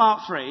 This is from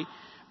Mark 3.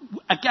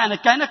 Again,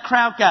 a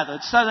crowd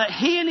gathered so that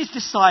he and his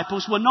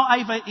disciples were not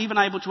even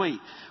able to eat.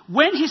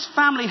 When his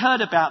family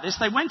heard about this,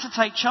 they went to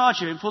take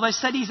charge of him, for they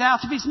said he's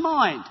out of his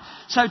mind.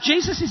 So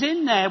Jesus is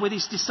in there with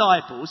his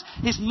disciples.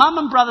 His mum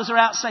and brothers are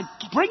out saying,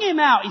 bring him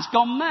out, he's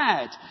gone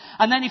mad.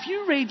 And then if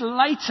you read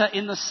later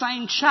in the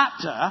same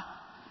chapter,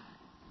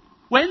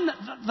 when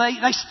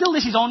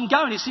this is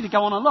ongoing, it seemed to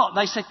go on a lot.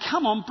 They said,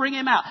 come on, bring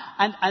him out.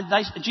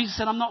 And Jesus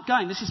said, I'm not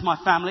going. This is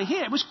my family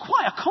here. It was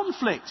quite a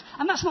conflict.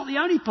 And that's not the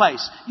only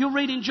place. You'll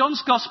read in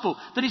John's Gospel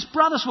that his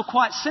brothers were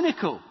quite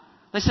cynical.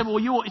 They said, well,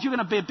 if you're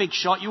going to be a big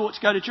shot, you ought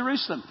to go to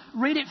Jerusalem.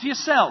 Read it for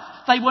yourself.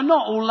 They were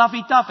not all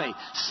lovey-dovey.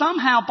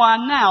 Somehow by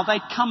now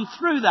they'd come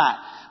through that.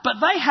 But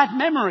they had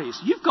memories.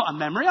 You've got a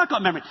memory. I've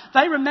got a memory.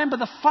 They remember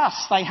the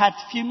fuss they had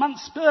a few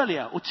months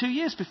earlier or 2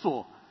 years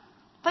before.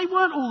 They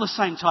weren't all the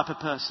same type of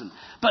person,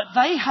 but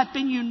they had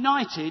been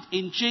united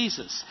in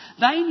Jesus.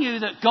 They knew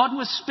that God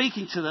was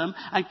speaking to them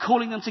and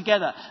calling them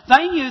together.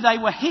 They knew they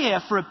were here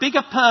for a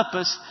bigger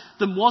purpose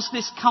than was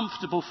this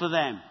comfortable for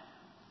them.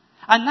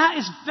 And that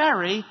is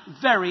very,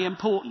 very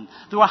important.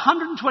 There were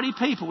 120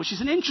 people, which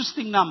is an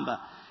interesting number.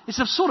 It's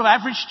a sort of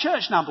average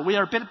church number. We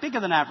are a bit bigger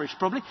than average,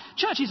 probably.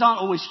 Churches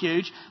aren't always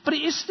huge, but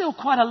it is still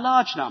quite a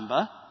large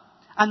number.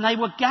 And they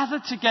were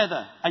gathered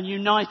together and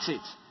united.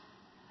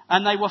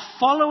 And they were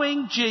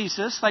following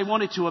Jesus. They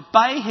wanted to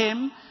obey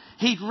him.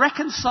 He'd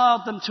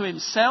reconciled them to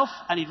himself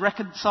and he'd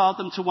reconciled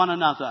them to one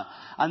another.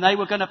 And they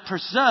were going to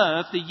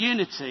preserve the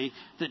unity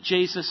that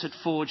Jesus had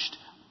forged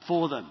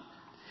for them.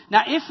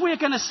 Now, if we're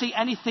going to see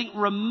anything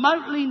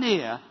remotely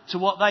near to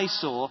what they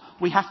saw,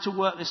 we have to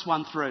work this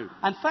one through.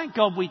 And thank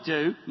God we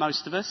do,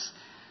 most of us.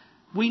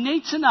 We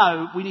need to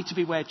know we need to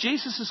be where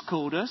Jesus has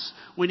called us.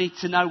 We need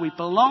to know we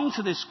belong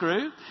to this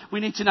group. We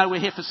need to know we're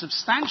here for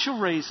substantial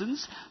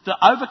reasons that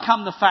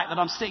overcome the fact that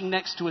I'm sitting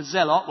next to a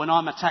zealot when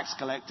I'm a tax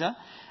collector,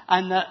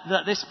 and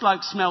that this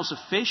bloke smells of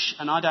fish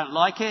and I don't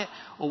like it,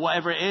 or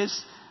whatever it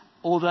is,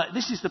 or that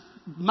this is the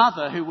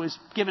mother who was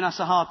giving us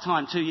a hard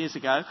time 2 years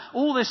ago,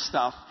 all this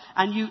stuff.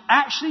 And you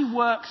actually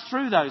work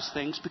through those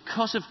things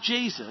because of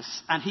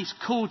Jesus, and he's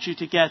called you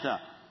together.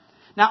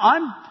 Now,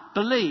 I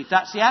believe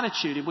that's the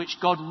attitude in which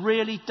God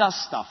really does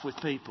stuff with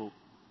people.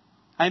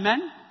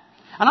 Amen?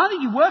 And I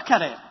think you work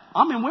at it.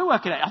 I mean, we're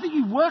working at it. I think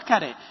you work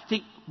at it.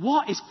 Think,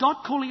 what is God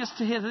calling us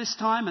to here this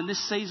time and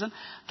this season?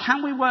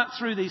 Can we work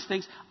through these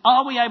things?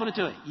 Are we able to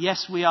do it?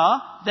 Yes, we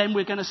are. Then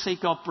we're going to see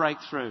God break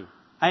through.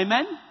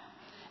 Amen?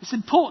 It's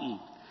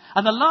important.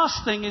 And the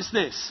last thing is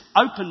this: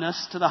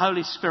 openness to the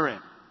Holy Spirit.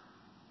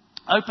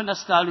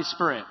 Openness to the Holy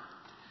Spirit.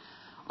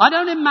 I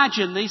don't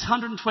imagine these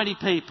 120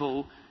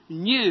 people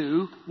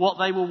knew what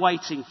they were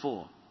waiting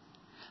for.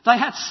 They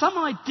had some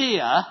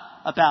idea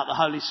about the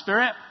Holy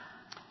Spirit.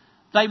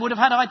 They would have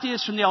had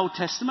ideas from the Old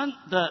Testament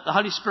that the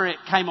Holy Spirit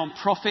came on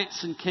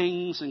prophets and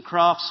kings and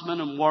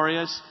craftsmen and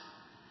warriors.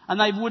 And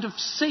they would have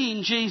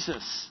seen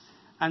Jesus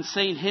and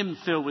seen him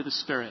filled with the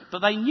Spirit. But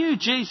they knew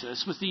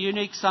Jesus was the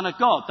unique Son of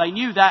God. They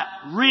knew that,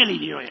 really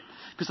knew it,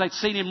 because they'd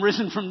seen him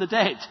risen from the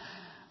dead.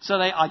 So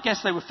I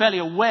guess they were fairly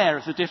aware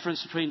of the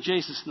difference between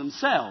Jesus and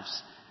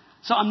themselves.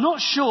 So I'm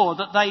not sure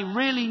that they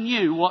really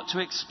knew what to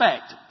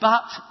expect,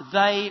 but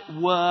they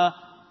were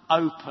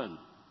open.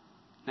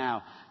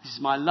 Now, this is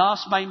my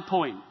last main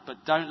point,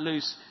 but don't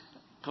lose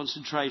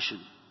concentration.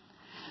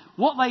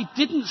 What they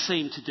didn't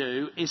seem to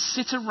do is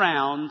sit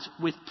around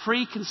with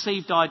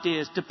preconceived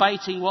ideas,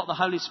 debating what the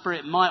Holy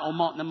Spirit might or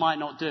might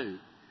not do.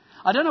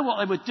 I don't know what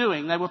they were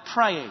doing. They were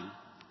praying.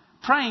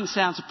 Praying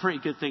sounds a pretty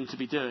good thing to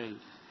be doing.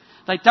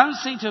 They don't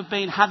seem to have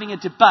been having a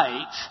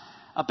debate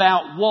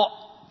about what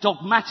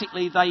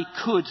dogmatically they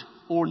could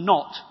or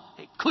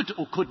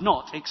could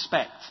not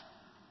expect.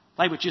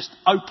 They were just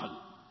open,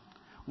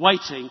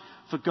 waiting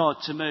for God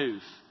to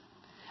move.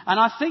 And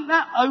I think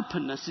that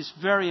openness is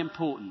very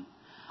important.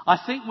 I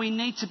think we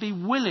need to be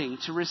willing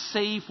to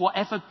receive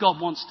whatever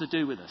God wants to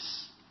do with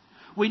us.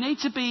 We need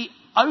to be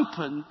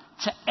open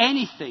to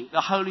anything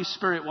the Holy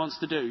Spirit wants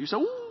to do. You say,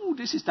 "Ooh,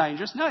 this is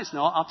dangerous." No, it's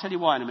not. I'll tell you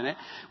why in a minute.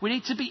 We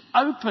need to be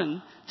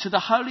open to the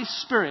Holy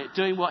Spirit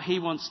doing what he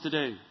wants to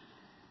do.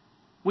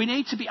 We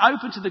need to be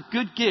open to the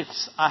good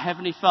gifts our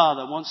Heavenly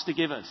Father wants to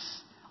give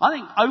us. I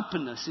think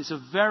openness is a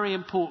very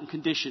important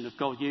condition of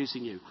God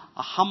using you.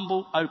 A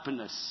humble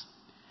openness.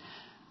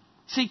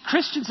 See,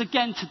 Christians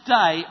again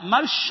today,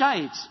 most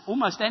shades,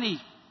 almost any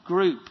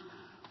group,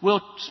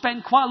 will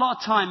spend quite a lot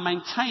of time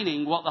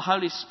maintaining what the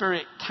Holy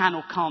Spirit can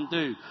or can't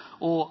do,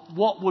 or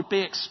what would be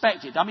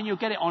expected. I mean, you'll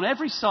get it on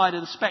every side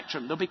of the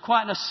spectrum. There'll be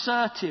quite an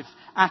assertive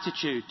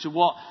attitude to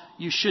what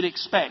you should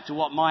expect or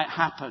what might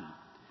happen.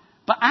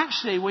 But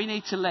actually, we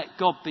need to let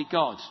God be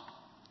God.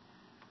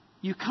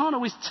 You can't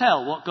always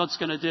tell what God's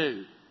going to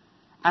do.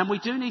 And we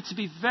do need to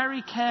be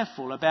very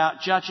careful about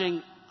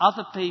judging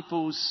other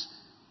people's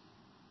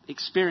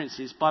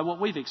experiences by what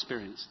we've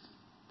experienced.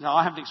 No,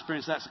 I haven't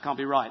experienced that, so it can't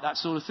be right. That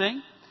sort of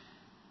thing.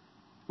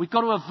 We've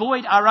got to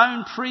avoid our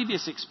own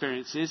previous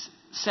experiences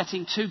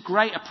setting too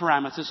great a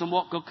parameters on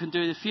what God can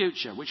do in the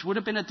future, which would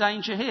have been a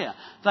danger here.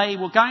 They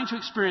were going to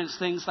experience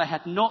things they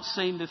had not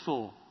seen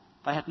before.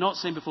 They had not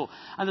seen before.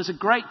 And there's a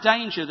great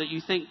danger that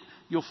you think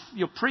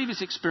your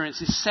previous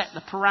experiences set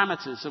the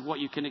parameters of what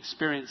you can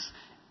experience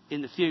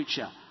in the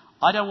future.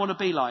 I don't want to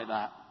be like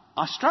that.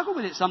 I struggle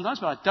with it sometimes,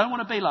 but I don't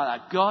want to be like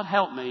that. God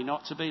help me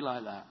not to be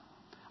like that.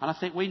 And I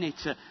think we need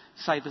to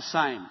say the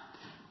same.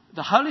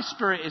 The Holy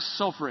Spirit is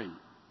sovereign.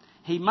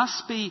 He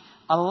must be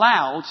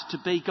allowed to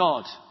be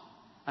God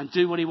and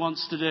do what he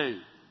wants to do.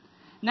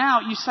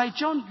 Now, you say,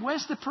 "John,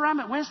 where's the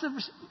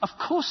parameter? Of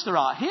course there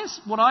are. Here's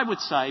what I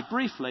would say,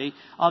 briefly,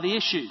 are the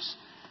issues.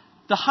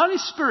 The Holy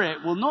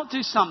Spirit will not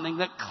do something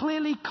that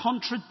clearly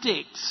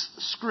contradicts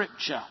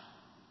Scripture.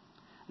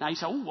 Now you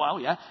say, "Oh, well,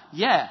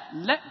 yeah.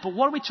 But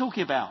what are we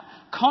talking about?"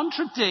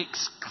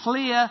 Contradicts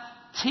clear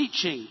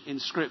teaching in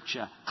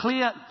Scripture,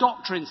 clear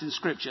doctrines in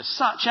Scripture,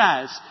 such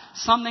as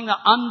something that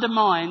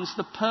undermines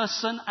the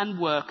person and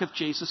work of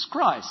Jesus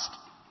Christ.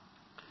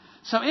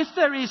 So if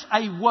there is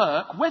a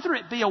work, whether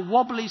it be a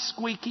wobbly,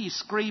 squeaky,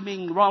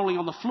 screaming, rolling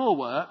on the floor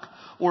work,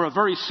 or a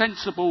very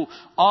sensible,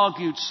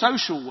 argued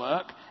social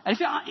work, and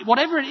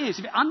whatever it is,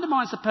 if it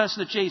undermines the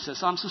person of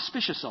Jesus, I'm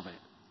suspicious of it.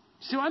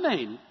 See what I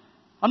mean?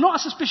 I'm not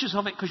suspicious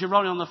of it because you're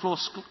rolling on the floor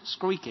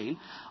squeaking.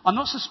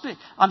 I'm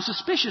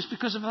suspicious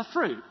because of the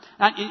fruit.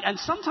 And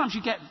sometimes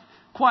you get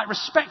quite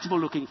respectable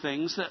looking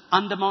things that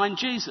undermine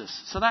Jesus.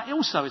 So that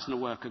also isn't a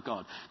work of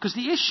God. Because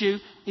the issue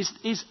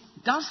is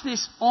does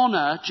this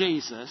honour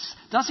Jesus?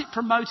 Does it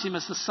promote him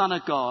as the Son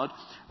of God?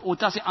 Or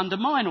does it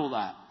undermine all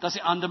that? Does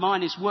it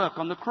undermine his work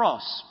on the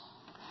cross?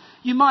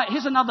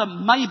 Here's another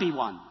maybe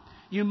one.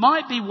 You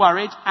might be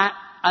worried at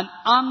an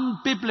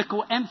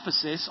unbiblical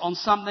emphasis on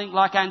something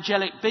like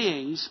angelic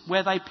beings,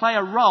 where they play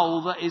a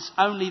role that is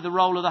only the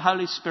role of the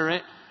Holy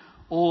Spirit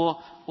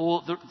or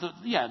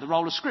the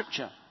role of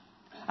Scripture.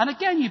 And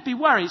again, you'd be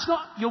worried.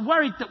 You're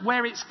worried that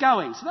where it's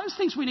going. So those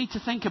things we need to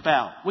think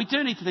about. We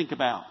do need to think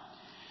about.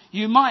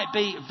 You might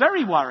be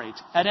very worried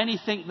at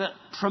anything that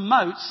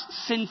promotes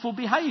sinful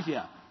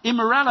behaviour.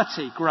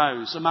 Immorality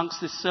grows amongst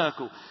this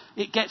circle.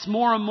 It gets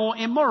more and more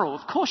immoral.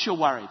 Of course you're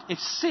worried if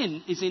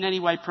sin is in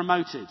any way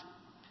promoted.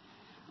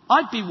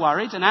 I'd be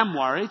worried, and am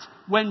worried,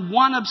 when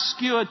one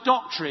obscure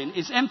doctrine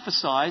is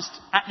emphasised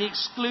at the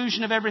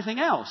exclusion of everything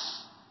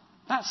else.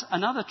 That's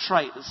another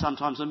trait that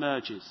sometimes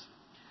emerges.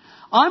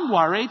 I'm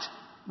worried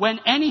when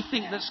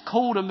anything that's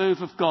called a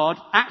move of God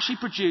actually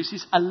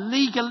produces a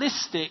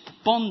legalistic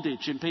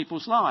bondage in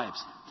people's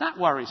lives. That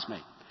worries me.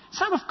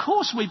 So of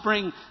course we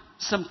bring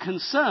some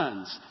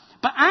concerns.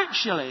 But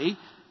actually,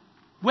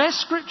 Where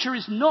Scripture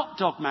is not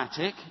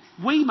dogmatic,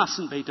 we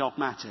mustn't be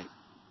dogmatic.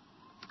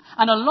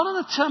 And a lot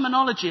of the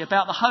terminology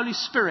about the Holy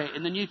Spirit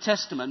in the New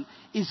Testament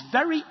is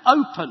very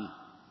open.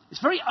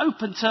 It's very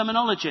open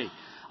terminology.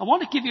 I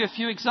want to give you a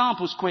few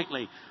examples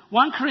quickly.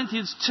 1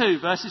 Corinthians 2,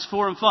 verses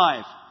 4 and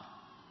 5.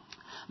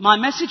 My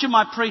message and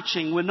my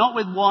preaching were not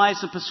with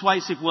wise and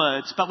persuasive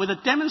words, but with a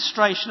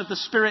demonstration of the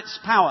Spirit's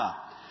power,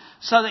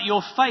 so that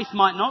your faith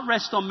might not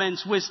rest on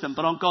men's wisdom,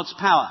 but on God's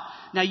power.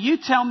 Now you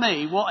tell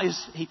me, what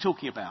is he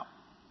talking about?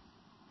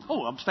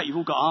 Oh, I expect you've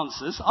all got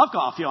answers. I've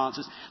got a few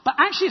answers. But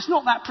actually it's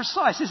not that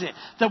precise, is it?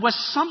 There was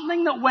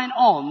something that went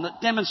on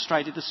that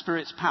demonstrated the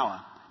Spirit's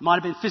power. It might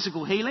have been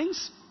physical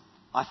healings.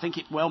 I think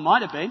it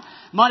might have been.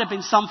 Might have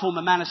been some form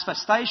of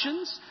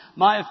manifestations.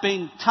 Might have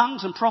been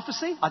tongues and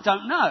prophecy. I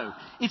don't know.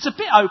 It's a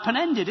bit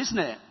open-ended, isn't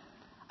it?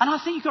 And I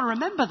think you've got to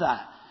remember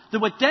that. There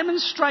were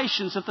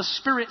demonstrations of the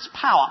Spirit's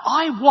power.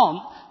 I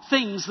want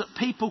things that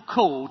people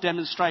call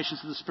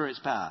demonstrations of the Spirit's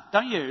power.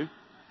 Don't you?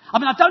 I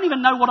mean, I don't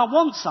even know what I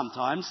want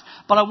sometimes,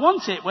 but I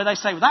want it where they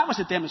say, well, that was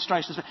a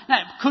demonstration.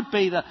 Now, it could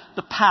be the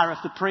power of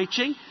the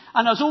preaching,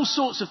 and there's all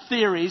sorts of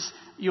theories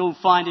you'll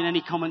find in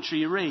any commentary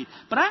you read.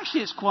 But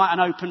actually, it's quite an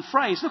open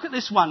phrase. Look at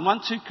this one,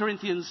 1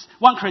 Corinthians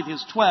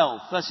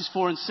 12, verses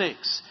 4 and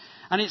 6.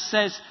 And it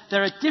says,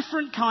 there are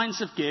different kinds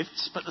of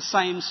gifts, but the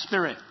same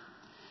Spirit.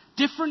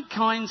 Different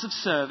kinds of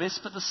service,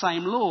 but the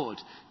same Lord.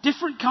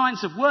 Different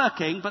kinds of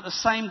working, but the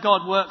same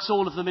God works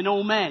all of them in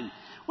all men.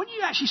 When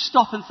you actually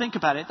stop and think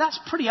about it, that's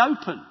pretty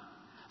open.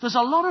 There's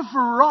a lot of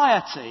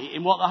variety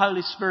in what the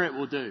Holy Spirit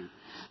will do.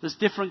 There's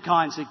different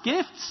kinds of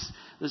gifts,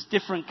 there's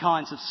different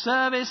kinds of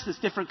service, there's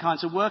different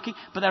kinds of working,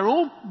 but they're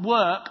all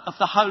work of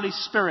the Holy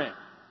Spirit.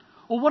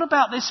 Or what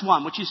about this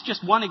one, which is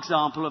just one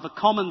example of a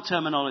common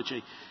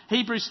terminology?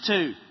 Hebrews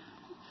 2.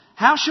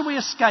 How shall we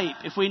escape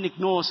if we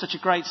ignore such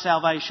a great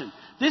salvation?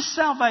 This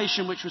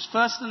salvation, which was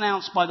first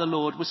announced by the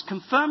Lord, was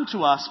confirmed to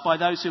us by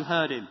those who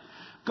heard him.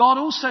 God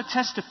also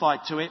testified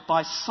to it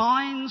by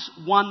signs,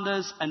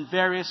 wonders, and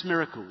various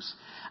miracles,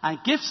 and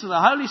gifts of the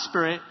Holy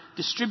Spirit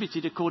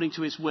distributed according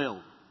to his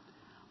will.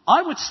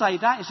 I would say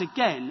that is,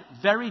 again,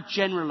 very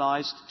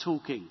generalised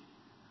talking.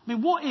 I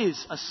mean, what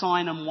is a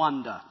sign and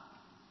wonder?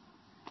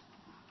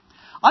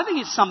 I think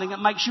it's something that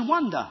makes you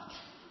wonder,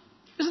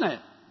 isn't it?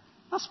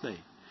 Must be.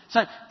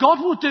 So God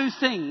will do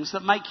things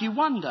that make you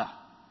wonder.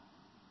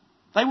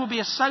 They will be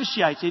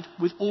associated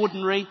with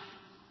ordinary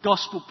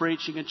gospel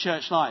preaching and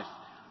church life.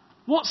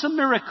 What's a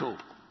miracle?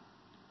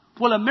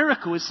 Well, a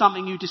miracle is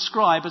something you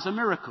describe as a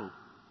miracle.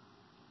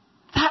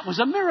 That was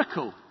a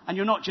miracle. And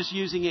you're not just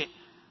using it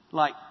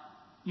like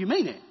you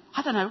mean it.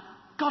 I don't know.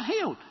 God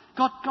healed.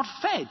 God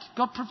fed.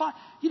 God provided.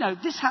 You know,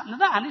 this happened to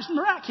that and it's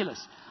miraculous.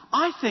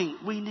 I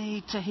think we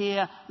need to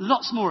hear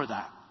lots more of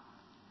that.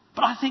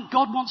 But I think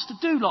God wants to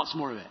do lots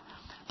more of it.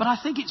 But I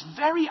think it's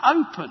very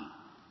open.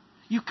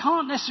 You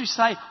can't necessarily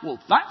say, well,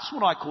 that's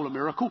what I call a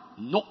miracle,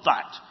 not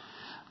that.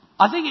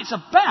 I think it's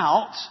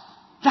about,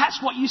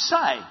 that's what you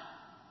say.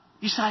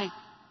 You say,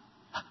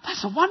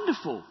 that's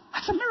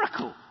that's a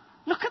miracle.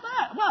 Look at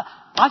that. Well,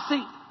 I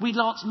think we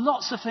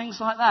lots of things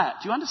like that.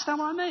 Do you understand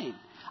what I mean?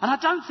 And I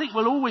don't think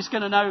we're always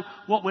going to know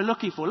what we're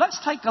looking for.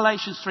 Let's take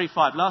Galatians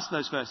 3:5, last of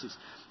those verses.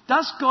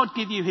 Does God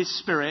give you his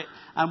Spirit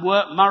and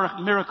work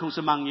miracles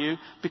among you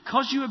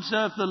because you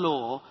observe the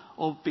law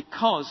or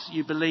because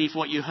you believe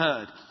what you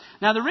heard?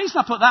 Now, the reason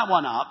I put that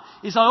one up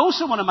is I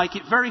also want to make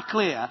it very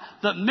clear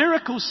that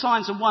miracles,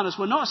 signs and wonders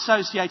were not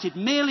associated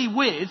merely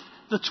with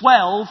the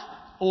 12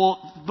 or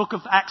the book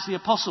of Acts of the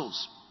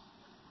Apostles.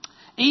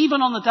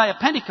 Even on the day of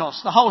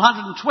Pentecost, the whole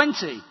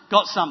 120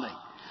 got something.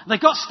 They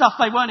got stuff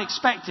they weren't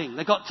expecting.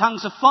 They got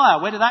tongues of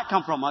fire. Where did that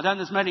come from? I don't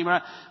think there's many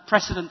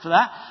precedent for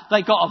that.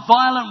 They got a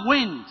violent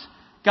wind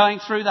going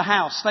through the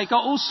house. They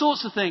got all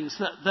sorts of things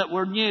that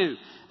were new.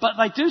 But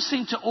they do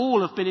seem to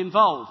all have been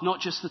involved, not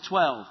just the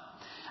 12.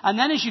 And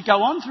then as you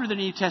go on through the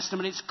New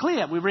Testament, it's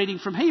clear. We're reading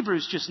from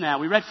Hebrews just now.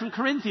 We read from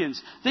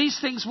Corinthians. These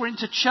things were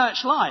into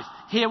church life.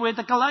 Here with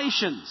the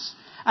Galatians.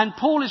 And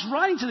Paul is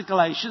writing to the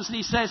Galatians and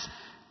he says,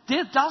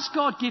 does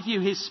God give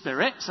you his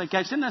Spirit, so he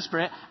gives them their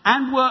Spirit,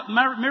 and work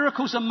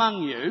miracles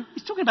among you?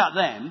 He's talking about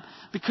them,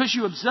 because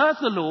you observe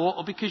the law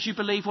or because you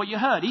believe what you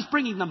heard. He's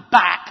bringing them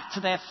back to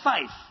their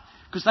faith,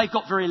 because they've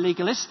got very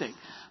legalistic.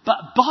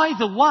 But by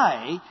the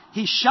way,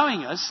 he's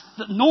showing us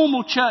that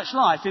normal church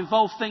life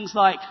involves things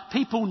like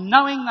people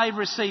knowing they've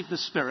received the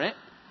Spirit,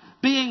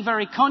 being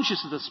very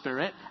conscious of the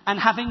Spirit, and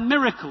having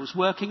miracles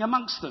working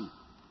amongst them.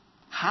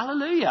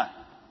 Hallelujah.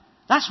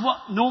 That's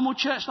what normal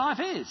church life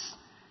is,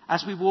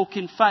 as we walk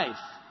in faith.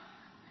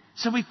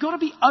 So we've got to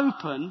be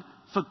open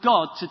for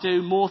God to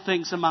do more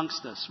things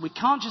amongst us. We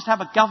can't just have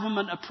a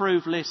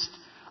government-approved list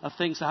of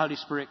things the Holy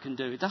Spirit can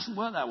do. It doesn't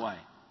work that way.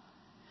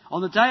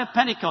 On the day of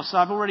Pentecost,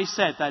 I've already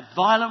said, they had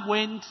violent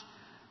wind.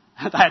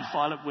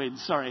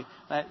 Sorry,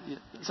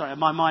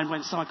 my mind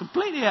went somewhere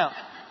completely out.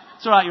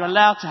 It's all right, you're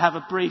allowed to have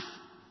a brief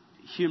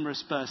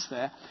humorous burst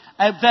there.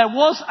 There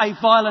was a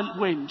violent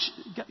wind.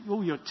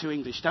 Oh, you're too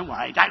English. Don't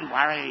worry.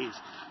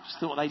 Just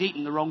thought they'd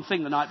eaten the wrong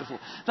thing the night before.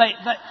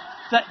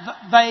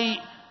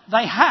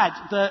 they had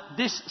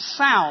this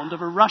sound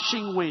of a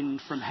rushing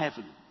wind from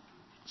heaven.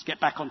 Let's get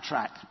back on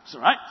track. It's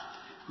all right.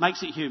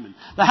 Makes it human.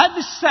 They had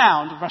this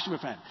sound of rushing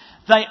wind from heaven.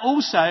 They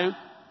also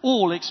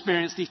all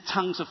experienced these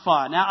tongues of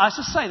fire. Now, as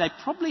I say, they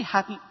probably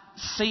hadn't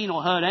seen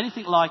or heard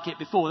anything like it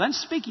before. Then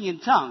speaking in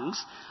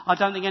tongues, I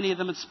don't think any of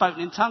them had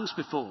spoken in tongues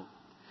before.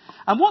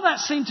 And what that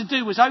seemed to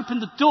do was open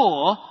the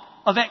door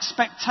of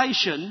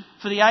expectation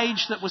for the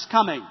age that was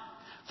coming.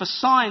 For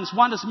signs,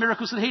 wonders,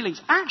 miracles and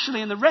healings.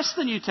 Actually, in the rest of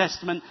the New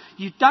Testament,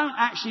 you don't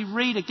actually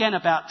read again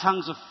about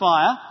tongues of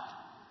fire.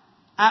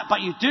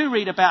 But you do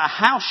read about a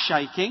house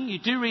shaking. You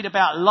do read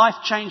about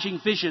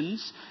life-changing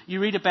visions. You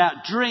read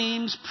about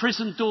dreams,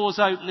 prison doors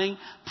opening,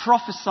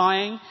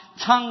 prophesying,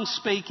 tongue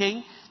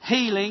speaking,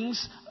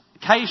 healings,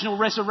 occasional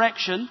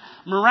resurrection,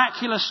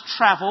 miraculous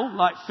travel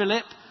like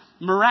Philip,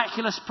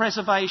 miraculous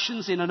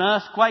preservations in an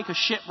earthquake, a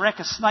shipwreck,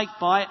 a snake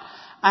bite,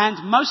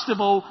 and most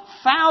of all,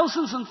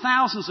 thousands and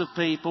thousands of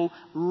people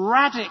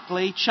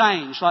radically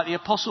changed, like the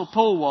Apostle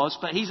Paul was,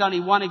 but he's only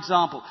one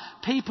example.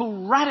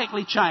 People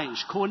radically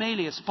changed.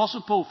 Cornelius,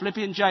 Apostle Paul,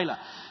 Philippian jailer.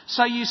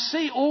 So you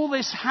see all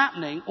this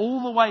happening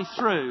all the way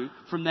through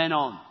from then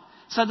on.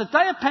 So the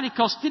day of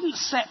Pentecost didn't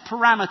set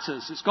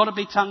parameters. It's got to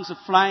be tongues of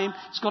flame.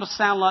 It's got to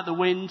sound like the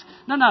wind.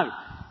 No.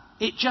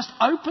 It just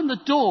opened the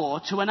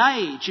door to an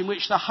age in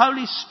which the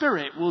Holy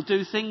Spirit will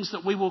do things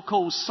that we will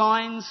call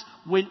signs,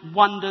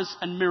 wonders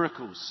and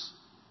miracles.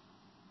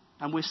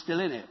 And we're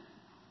still in it.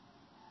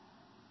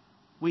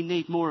 We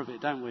need more of it,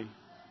 don't we?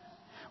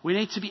 We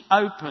need to be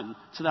open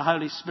to the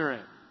Holy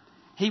Spirit.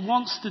 He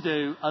wants to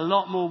do a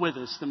lot more with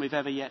us than we've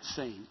ever yet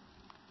seen.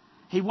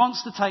 He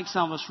wants to take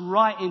some of us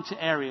right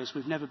into areas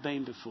we've never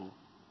been before.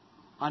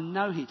 I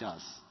know he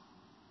does.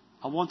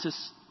 I want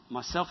us,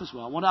 myself as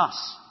well, I want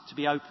us to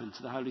be open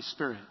to the Holy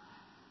Spirit.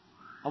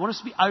 I want us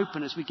to be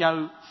open as we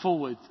go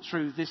forward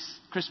through this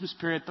Christmas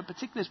period, but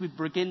particularly as we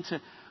begin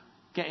to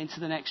get into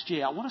the next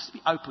year. I want us to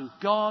be open.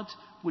 God,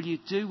 will you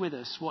do with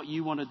us what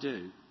you want to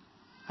do?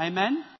 Amen?